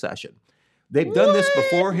training session. They've done this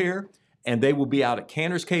before here. And they will be out at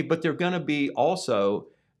Canner's Cave, but they're going to be also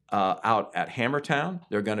out at Hammertown.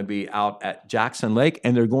 They're going to be out at Jackson Lake,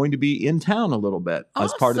 and they're going to be in town a little bit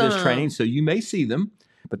as part of this training. So you may see them,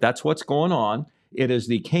 but that's what's going on. It is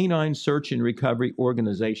the Canine Search and Recovery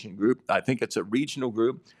Organization Group. I think it's a regional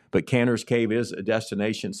group, but Canner's Cave is a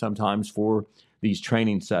destination sometimes for these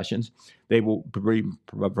training sessions. They will be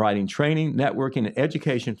providing training, networking, and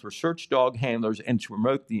education for search dog handlers and to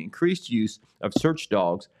promote the increased use of search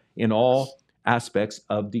dogs in all aspects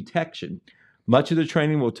of detection. Much of the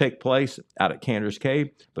training will take place out at Canner's Cave,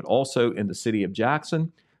 but also in the city of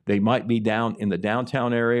Jackson. They might be down in the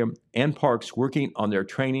downtown area and parks working on their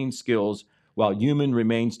training skills, while human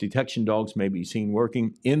remains detection dogs may be seen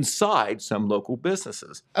working inside some local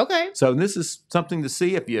businesses. Okay. So this is something to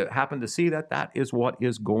see. If you happen to see that is what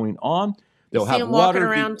is going on. They'll have walking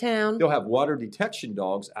around town. They'll have water detection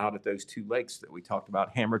dogs out at those two lakes that we talked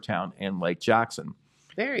about, Hammertown and Lake Jackson.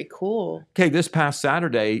 Very cool. Okay, this past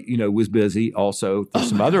Saturday, was busy also for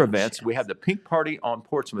some other events. We had the Pink Party on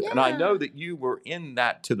Portsmouth, and I know that you were in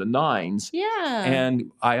that to the nines. Yeah.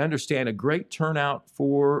 And I understand a great turnout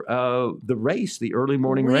for the race, the early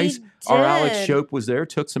morning race. Our Alex Shope was there,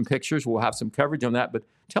 took some pictures. We'll have some coverage on that. But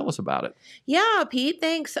Tell us about it. Yeah, Pete,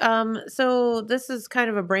 thanks. So this is kind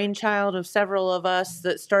of a brainchild of several of us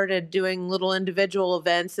that started doing little individual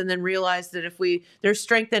events and then realized that there's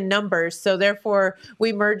strength in numbers. So therefore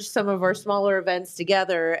we merged some of our smaller events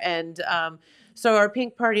together. And so our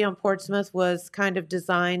Pink Party on Portsmouth was kind of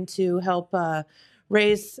designed to help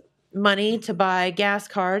raise money to buy gas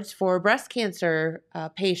cards for breast cancer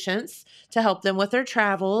patients to help them with their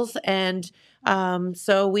travels. And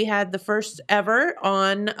so we had the first ever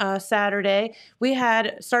on Saturday. We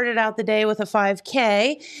had started out the day with a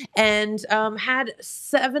 5K and had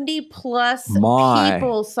 70 plus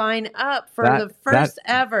people sign up for the first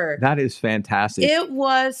ever. That is fantastic. It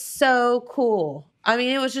was so cool. I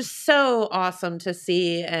mean, it was just so awesome to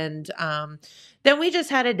see. And then we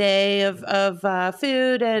just had a day of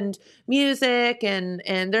food and music, and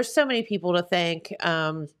there's so many people to thank.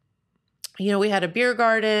 We had a beer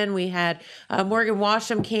garden. We had Morgan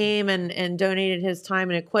Washam came and donated his time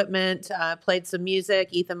and equipment, played some music.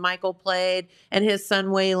 Ethan Michael played, and his son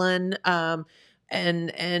Waylon,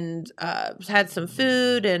 and had some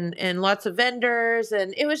food and lots of vendors.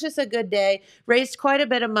 And it was just a good day. Raised quite a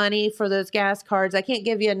bit of money for those gas cards. I can't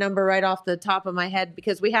give you a number right off the top of my head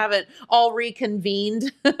because we haven't all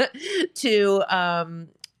reconvened to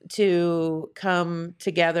come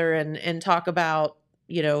together and talk about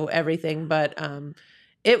everything, but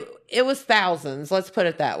it was thousands. Let's put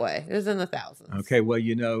it that way. It was in the thousands. Okay, well,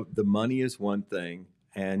 the money is one thing,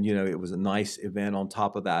 and it was a nice event on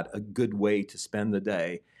top of that, a good way to spend the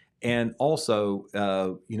day. And also,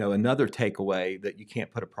 another takeaway that you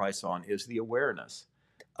can't put a price on is the awareness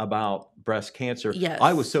about breast cancer. Yes.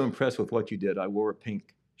 I was so impressed with what you did. I wore a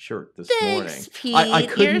pink shirt this morning. Pete. I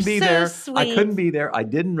couldn't be You're there. so I sweet. couldn't be there. I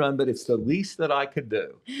didn't run, but it's the least that I could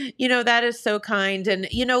do. That is so kind. And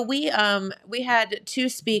we had two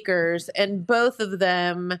speakers, and both of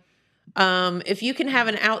them, if you can have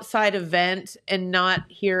an outside event and not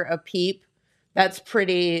hear a peep, that's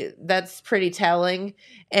pretty telling.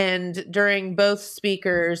 And during both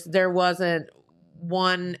speakers, there wasn't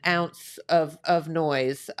 1 ounce of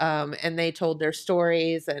noise, and they told their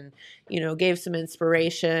stories and gave some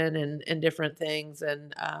inspiration and different things,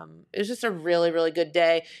 and it was just a really, really good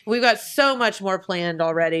day. We've got so much more planned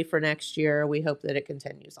already for next year. We hope that it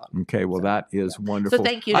continues on. Okay, well, that is wonderful. So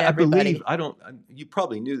thank you to everybody. I believe, you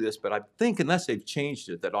probably knew this, but I think unless they've changed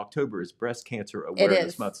it, that October is Breast Cancer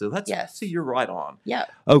Awareness Month. So see, you're right on. Yeah.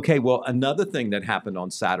 Okay, well, another thing that happened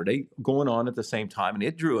on Saturday, going on at the same time, and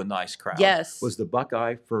it drew a nice crowd, was the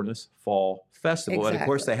Buckeye Furnace Fall Festival. Exactly. And of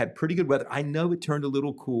course, they had pretty good weather. I know it turned a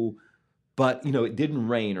little cool, but it didn't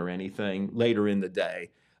rain or anything later in the day.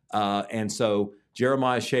 And so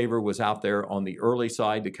Jeremiah Shaver was out there on the early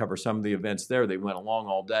side to cover some of the events there. They went along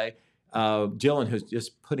all day. Jillian is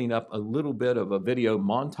just putting up a little bit of a video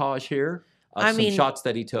montage here of some shots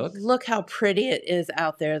that he took. Look how pretty it is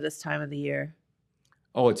out there this time of the year.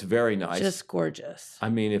 Oh, it's very nice. Just gorgeous. I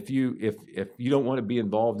mean, if you don't want to be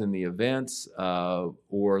involved in the events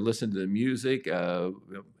or listen to the music, go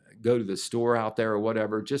to the store out there or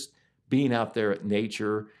whatever, just being out there at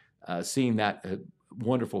nature, seeing that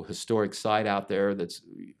wonderful historic site out there that's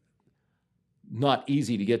not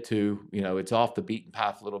easy to get to. It's off the beaten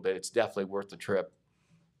path a little bit. It's definitely worth the trip.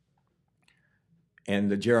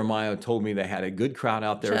 And the Jeremiah told me they had a good crowd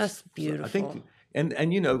out there. Just beautiful. I think,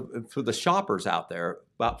 and for the shoppers out there,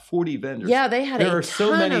 about 40 vendors. Yeah, they had there a are so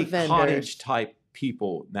ton many of vendors. cottage type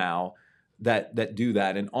people now that do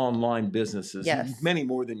that, and online businesses. Yes. Many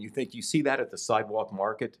more than you think. You see that at the sidewalk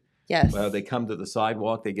market. Yes. They come to the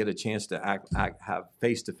sidewalk, they get a chance to have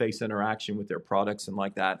face-to-face interaction with their products and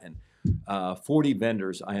like that. And 40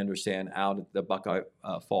 vendors, I understand, out at the Buckeye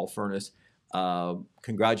Fall Furnace.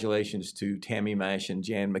 Congratulations to Tammy Mash and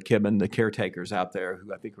Jan McKibben, the caretakers out there,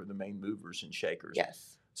 who I think were the main movers and shakers.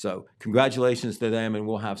 Yes. So congratulations to them, and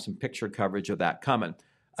we'll have some picture coverage of that coming.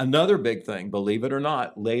 Another big thing, believe it or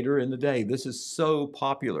not, later in the day, this is so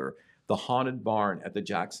popular, the Haunted Barn at the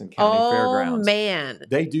Jackson County Fairgrounds. Oh, man.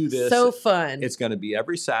 They do this. So fun. It's going to be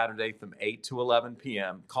every Saturday from 8 to 11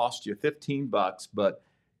 p.m. Cost you $15, but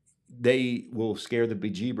they will scare the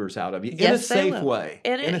bejeebers out of you in a safe way.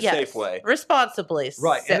 In a safe way. Responsibly.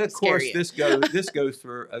 Right. And of course, this goes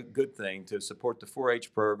for a good thing to support the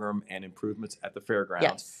 4-H program and improvements at the fairgrounds.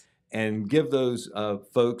 Yes. And give those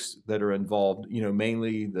folks that are involved,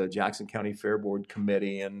 mainly the Jackson County Fair Board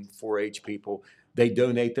Committee and 4-H people, they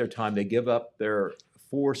donate their time. They give up their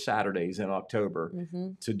 4 Saturdays in October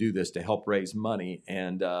to do this, to help raise money.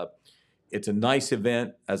 And it's a nice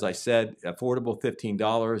event. As I said, affordable,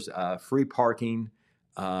 $15, free parking.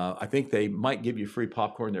 I think they might give you free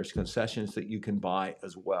popcorn. There's concessions that you can buy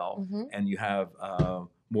as well. And you have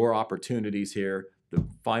more opportunities here. the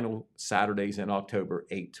final Saturdays in October,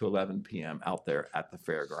 8 to 11 p.m. out there at the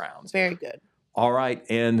fairgrounds. Very good. All right,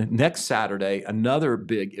 and next Saturday, another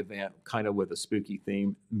big event, kind of with a spooky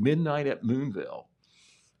theme, Midnight at Moonville,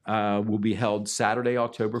 will be held Saturday,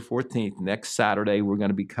 October 14th. Next Saturday, we're going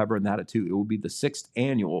to be covering that at 2. It will be the 6th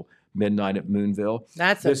annual Midnight at Moonville.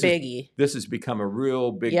 That's a biggie. This has become a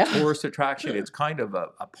real big tourist attraction. It's kind of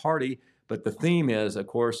a party, but the theme is, of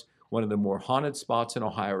course, one of the more haunted spots in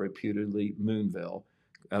Ohio, reputedly Moonville,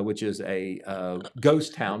 which is a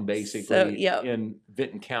ghost town, basically, in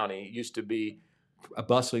Vinton County. It used to be a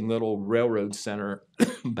bustling little railroad center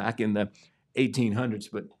back in the 1800s,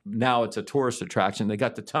 but now it's a tourist attraction. They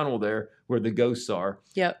got the tunnel there where the ghosts are.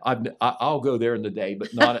 Yep. I'll go there in the day,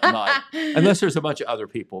 but not at night, unless there's a bunch of other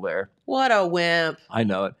people there. What a wimp. I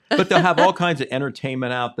know it. But they'll have all kinds of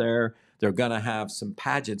entertainment out there. They're going to have some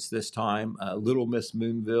pageants this time, Little Miss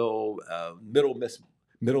Moonville, Middle Miss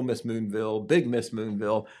Moonville, Big Miss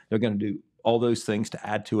Moonville. They're going to do all those things to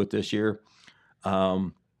add to it this year.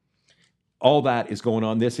 All that is going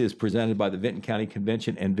on. This is presented by the Vinton County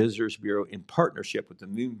Convention and Visitors Bureau in partnership with the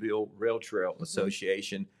Moonville Rail Trail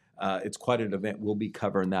Association. It's quite an event. We'll be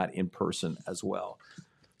covering that in person as well.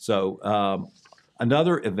 So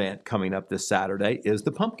another event coming up this Saturday is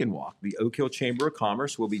the Pumpkin Walk. The Oak Hill Chamber of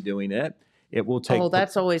Commerce will be doing it. It will take. Oh,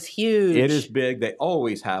 that's always huge. It is big. They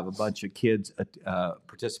always have a bunch of kids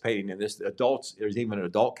participating in this. Adults, there's even an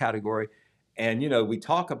adult category. And, we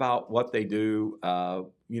talk about what they do,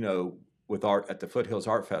 with art at the Foothills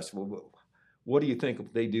Art Festival. What do you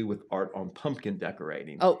think they do with art on pumpkin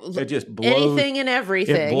decorating? Oh, it just blows. Anything and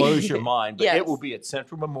everything. It blows your mind. But Yes. It will be at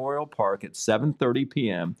Central Memorial Park at 7:30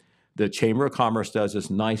 p.m. The Chamber of Commerce does this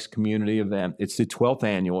nice community event. It's the 12th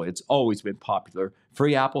annual. It's always been popular.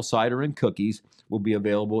 Free apple cider and cookies will be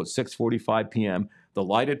available at 6:45 p.m. The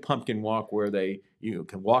lighted pumpkin walk, where you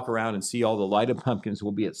can walk around and see all the lighted pumpkins,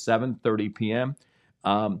 will be at 7:30 p.m.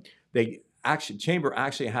 Chamber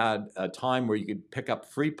actually had a time where you could pick up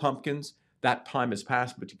free pumpkins. That time has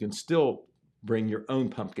passed, but you can still bring your own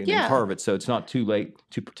pumpkin and carve it. So it's not too late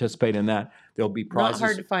to participate in that. There'll be prizes. Not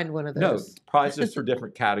hard to find one of those. No, prizes for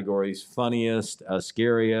different categories: funniest,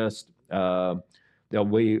 scariest. There'll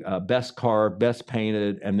be best carved, best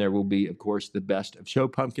painted, and there will be, of course, the best of show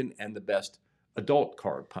pumpkin and the best adult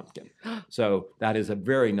carved pumpkin. So that is a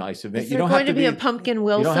very nice event. Is there going to be a Pumpkin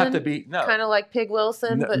Wilson? You don't have to be, no. Kind of like Pig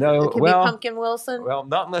Wilson, but no, it could be Pumpkin Wilson? Well,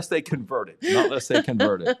 not unless they convert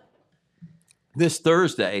it. This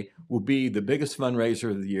Thursday will be the biggest fundraiser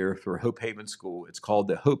of the year for Hope Haven School. It's called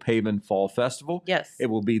the Hope Haven Fall Festival. Yes. It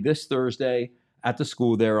will be this Thursday at the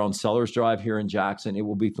school there on Sellers Drive here in Jackson. It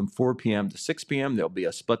will be from 4 p.m. to 6 p.m. There'll be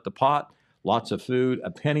a split the pot, lots of food, a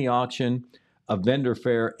penny auction, a vendor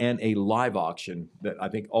fair, and a live auction that I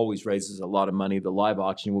think always raises a lot of money. The live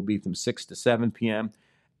auction will be from 6 to 7 p.m.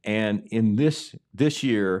 And in this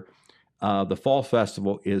year, the Fall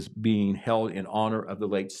Festival is being held in honor of the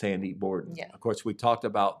late Sandy Borden. Yeah. Of course, we talked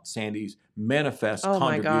about Sandy's manifest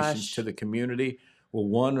contributions to the community. Well,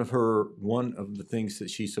 one of the things that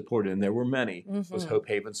she supported, and there were many, was Hope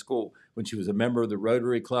Haven School. When she was a member of the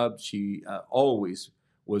Rotary Club, she always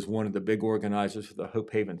was one of the big organizers for the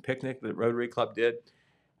Hope Haven picnic that Rotary Club did.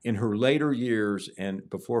 In her later years and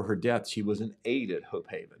before her death, she was an aide at Hope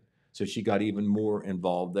Haven. So she got even more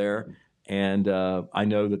involved there. And I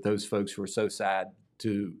know that those folks were so sad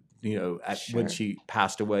when she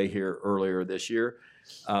passed away here earlier this year.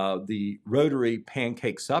 The Rotary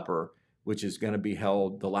Pancake Supper, which is going to be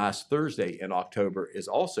held the last Thursday in October, is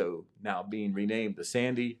also now being renamed the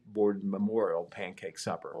Sandy Borden Memorial Pancake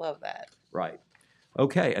Supper. Love that. Right.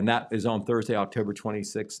 Okay, and that is on Thursday, October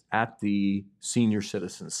 26th at the Senior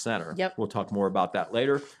Citizens Center. Yep. We'll talk more about that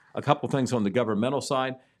later. A couple things on the governmental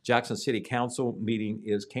side. Jackson City Council meeting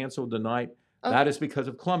is canceled tonight. Oh. That is because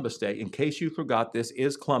of Columbus Day. In case you forgot, this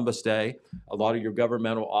is Columbus Day. A lot of your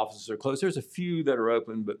governmental offices are closed. There's a few that are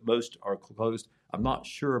open, but most are closed. I'm not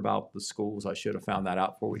sure about the schools. I should have found that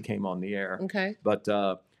out before we came on the air. Okay. But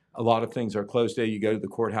a lot of things are closed today. You go to the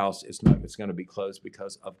courthouse, it's going to be closed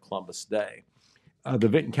because of Columbus Day. The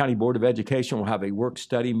Vinton County Board of Education will have a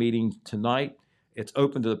work-study meeting tonight. It's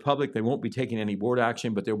open to the public. They won't be taking any board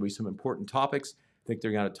action, but there will be some important topics. I think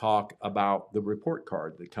they're going to talk about the report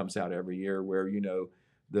card that comes out every year where,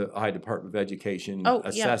 the Ohio Department of Education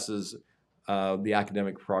assesses the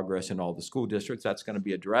academic progress in all the school districts. That's going to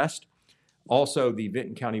be addressed. Also, the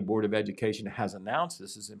Vinton County Board of Education has announced,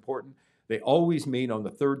 this is important, they always meet on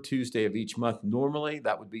the third Tuesday of each month. Normally,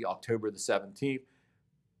 that would be October the 17th.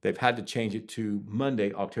 They've had to change it to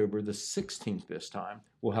Monday, October the 16th this time.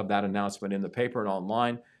 We'll have that announcement in the paper and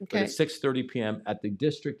online. Okay. But at 6:30 p.m. at the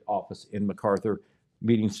district office in MacArthur,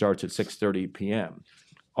 Meeting starts at 6:30 p.m.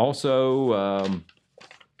 Also,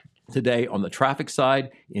 today on the traffic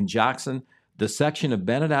side in Jackson, the section of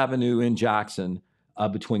Bennett Avenue in Jackson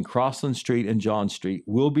between Crossland Street and John Street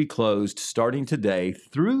will be closed starting today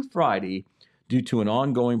through Friday due to an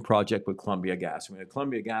ongoing project with Columbia Gas. I mean,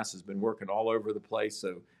 Columbia Gas has been working all over the place,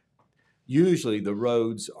 so usually the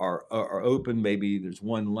roads are open. Maybe there's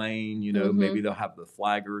one lane, maybe they'll have the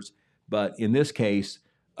flaggers. But in this case,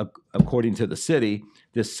 according to the city,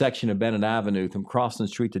 this section of Bennett Avenue from Crossland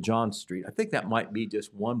Street to John Street, I think that might be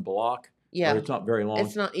just one block. Yeah. Or it's not very long.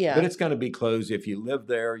 It's not, yeah. But it's going to be closed if you live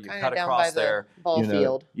there. You Kinda cut down across by the there. ball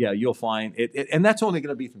field. Yeah, you'll find it. And that's only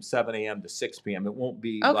going to be from 7 a.m. to 6 p.m. It won't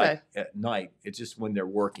be like at night. It's just when they're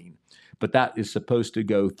working. But that is supposed to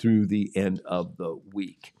go through the end of the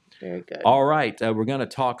week. Very good. All right. We're going to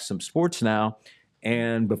talk some sports now.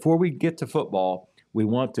 And before we get to football, we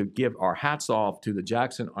want to give our hats off to the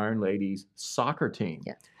Jackson Iron Ladies soccer team.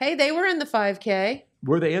 Yeah. Hey, they were in the 5K.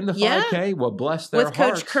 Were they in the 5K? Yeah. Well, bless their hearts.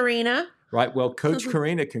 hearts. With Coach Karina. Right. Well, Coach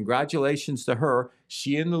Karina, congratulations to her.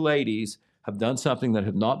 She and the ladies have done something that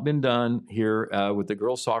had not been done here with the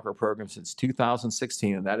girls soccer program since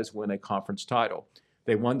 2016, and that is win a conference title.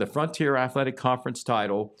 They won the Frontier Athletic Conference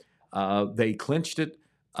title. They clinched it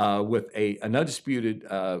with an undisputed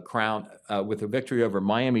crown with a victory over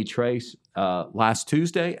Miami Trace last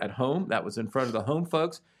Tuesday at home. That was in front of the home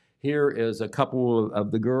folks. Here is a couple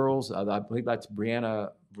of the girls. I believe that's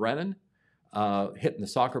Brianna Brennan hitting the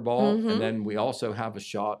soccer ball. And then we also have a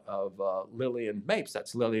shot of Lillian Mapes.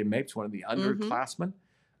 That's Lillian Mapes, one of the underclassmen.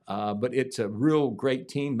 But it's a real great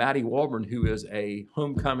team. Maddie Walburn, who is a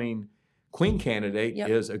homecoming queen candidate,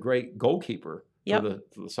 is a great goalkeeper for the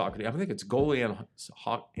soccer team. I think it's goalie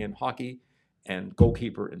in hockey and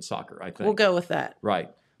goalkeeper in soccer, I think. We'll go with that. Right.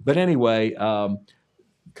 But anyway,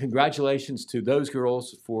 congratulations to those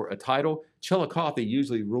girls for a title. Chillicothe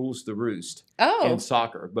usually rules the roost in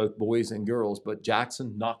soccer, both boys and girls, but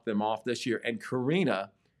Jackson knocked them off this year. And Karina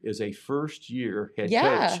is a first-year head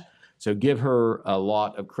coach, so give her a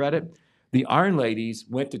lot of credit. The Iron Ladies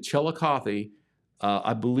went to Chillicothe,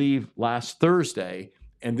 I believe, last Thursday,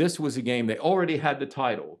 and this was a game. They already had the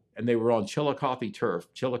title, and they were on Chillicothe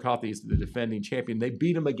turf. Chillicothe is the defending champion. They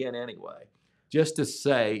beat them again anyway, just to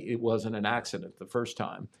say it wasn't an accident the first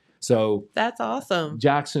time. So that's awesome.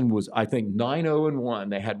 Jackson was, I think,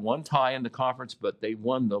 9-0-1. They had one tie in the conference, but they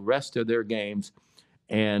won the rest of their games,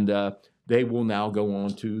 and they will now go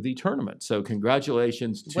on to the tournament. So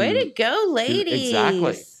congratulations to way to go, ladies!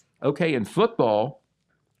 Exactly. Okay, in football,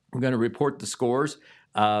 we're going to report the scores.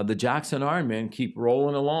 The Jackson Ironmen keep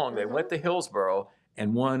rolling along. They went to Hillsboro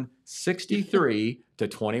and won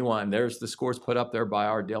 63-21. There's the scores put up there by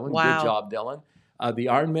our Dylan. Wow. Good job, Dylan. The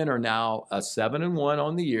Ironmen are now 7-1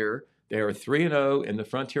 on the year. They are 3-0 in the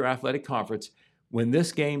Frontier Athletic Conference. When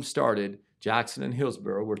this game started, Jackson and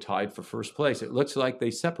Hillsboro were tied for first place. It looks like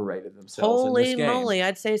they separated themselves in this game. Holy moly,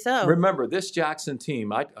 I'd say so. Remember, this Jackson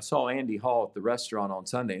team, I saw Andy Hall at the restaurant on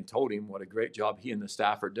Sunday and told him what a great job he and the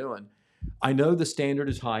staff are doing. I know the standard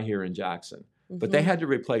is high here in Jackson, but they had to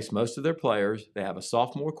replace most of their players. They have a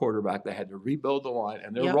sophomore quarterback. They had to rebuild the line,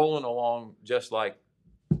 and they're rolling along just like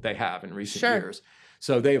they have in recent years.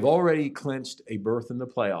 So they've already clinched a berth in the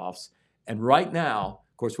playoffs. And right now,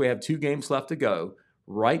 of course, we have 2 games left to go.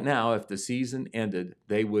 Right now, if the season ended,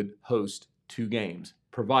 they would host 2 games,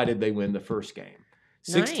 provided they win the first game.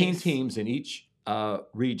 16 teams in each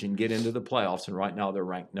region get into the playoffs, and right now they're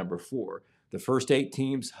ranked number 4. The first 8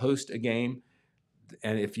 teams host a game,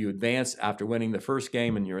 and if you advance after winning the first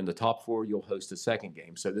game and you're in the top 4, you'll host a second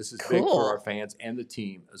game. So this is big for our fans and the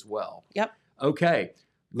team as well. Yep. Okay,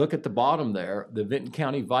 look at the bottom there. The Vinton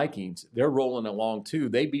County Vikings, they're rolling along too.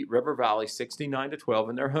 They beat River Valley 69-12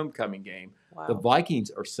 in their homecoming game. Wow. The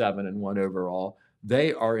Vikings are 7-1 overall.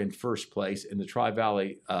 They are in first place in the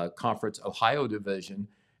Tri-Valley Conference Ohio Division,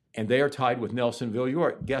 and they are tied with Nelsonville,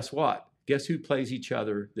 York. Guess what? Guess who plays each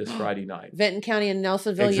other this Friday night? Vinton County and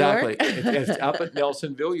Nelsonville, York. Exactly. It's up at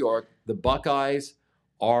Nelsonville, York. The Buckeyes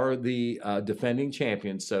are the defending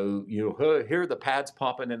champions. So you'll hear the pads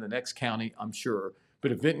popping in the next county, I'm sure.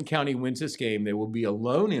 But if Vinton County wins this game, they will be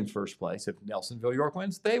alone in first place. If Nelsonville, York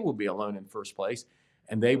wins, they will be alone in first place.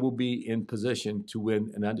 And they will be in position to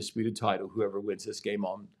win an undisputed title, whoever wins this game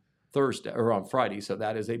on Thursday or on Friday. So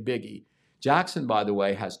that is a biggie. Jackson, by the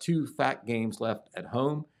way, has 2 FAC games left at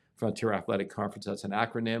home. Frontier Athletic Conference, that's an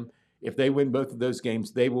acronym. If they win both of those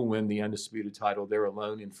games, they will win the undisputed title. They're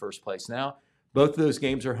alone in first place now. Both of those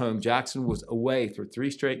games are home. Jackson was away for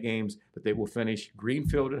 3 straight games, but they will finish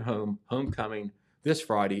Greenfield at home, homecoming this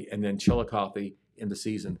Friday, and then Chillicothe in the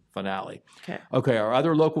season finale. Okay. Our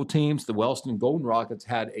other local teams, the Wellston Golden Rockets,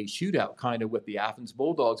 had a shootout kind of with the Athens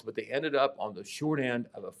Bulldogs, but they ended up on the short end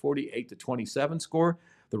of a 48-27 score.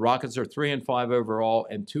 The Rockets are 3-5 overall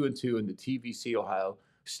and 2-2 in the TVC Ohio.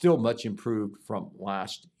 Still much improved from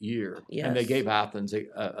last year. Yes. And they gave Athens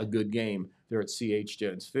a good game there at C.H.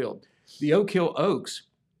 Jones Field. The Oak Hill Oaks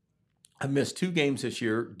have missed 2 games this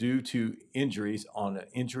year due to injuries on an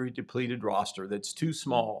injury-depleted roster that's too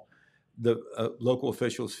small, the local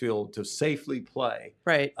officials feel, to safely play.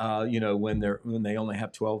 Right. When they only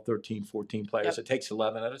have 12, 13, 14 players. Yep. It takes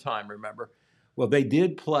 11 at a time, remember. Well, they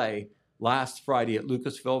did play last Friday at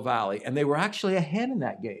Lucasville Valley, and they were actually ahead in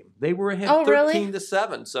that game. They were ahead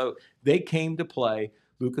 13-7, so they came to play.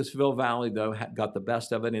 Lucasville Valley, though, got the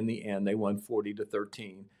best of it in the end. They won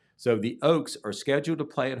 40-13. So the Oaks are scheduled to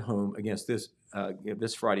play at home against this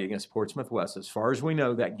Friday against Portsmouth West. As far as we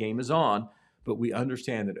know, that game is on, but we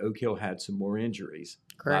understand that Oak Hill had some more injuries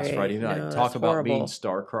last Friday night. No, Talk about horrible. being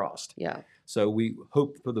star-crossed. Yeah. So we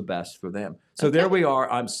hope for the best for them. So there we are.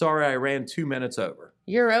 I'm sorry I ran 2 minutes over.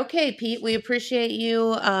 You're okay, Pete. We appreciate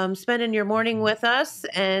you spending your morning with us.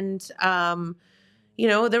 And,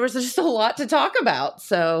 there was just a lot to talk about.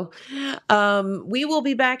 So we will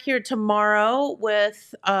be back here tomorrow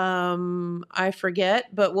with, I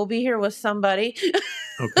forget, but we'll be here with somebody.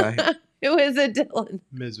 Okay. Who is it, Dylan?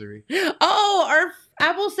 Misery. Oh, our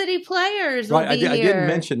Apple City Players will Right, be I here. didn't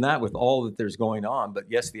mention that with all that there's going on, but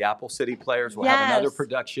yes, the Apple City Players will have another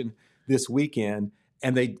production this weekend,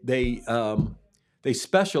 and they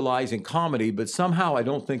specialize in comedy, but somehow I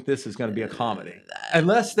don't think this is going to be a comedy,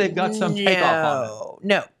 unless they've got some takeoff on it.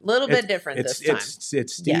 No, a little bit different this time.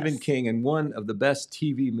 It's Stephen King, and one of the best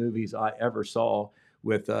TV movies I ever saw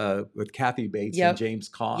with Kathy Bates and James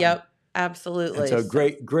Caan. Yep, absolutely. And so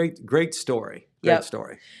great story. Great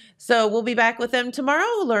story. So we'll be back with them tomorrow.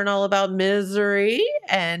 We'll learn all about Misery.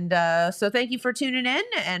 And so thank you for tuning in,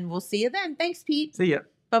 and we'll see you then. Thanks, Pete. See ya.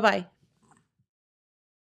 Bye-bye.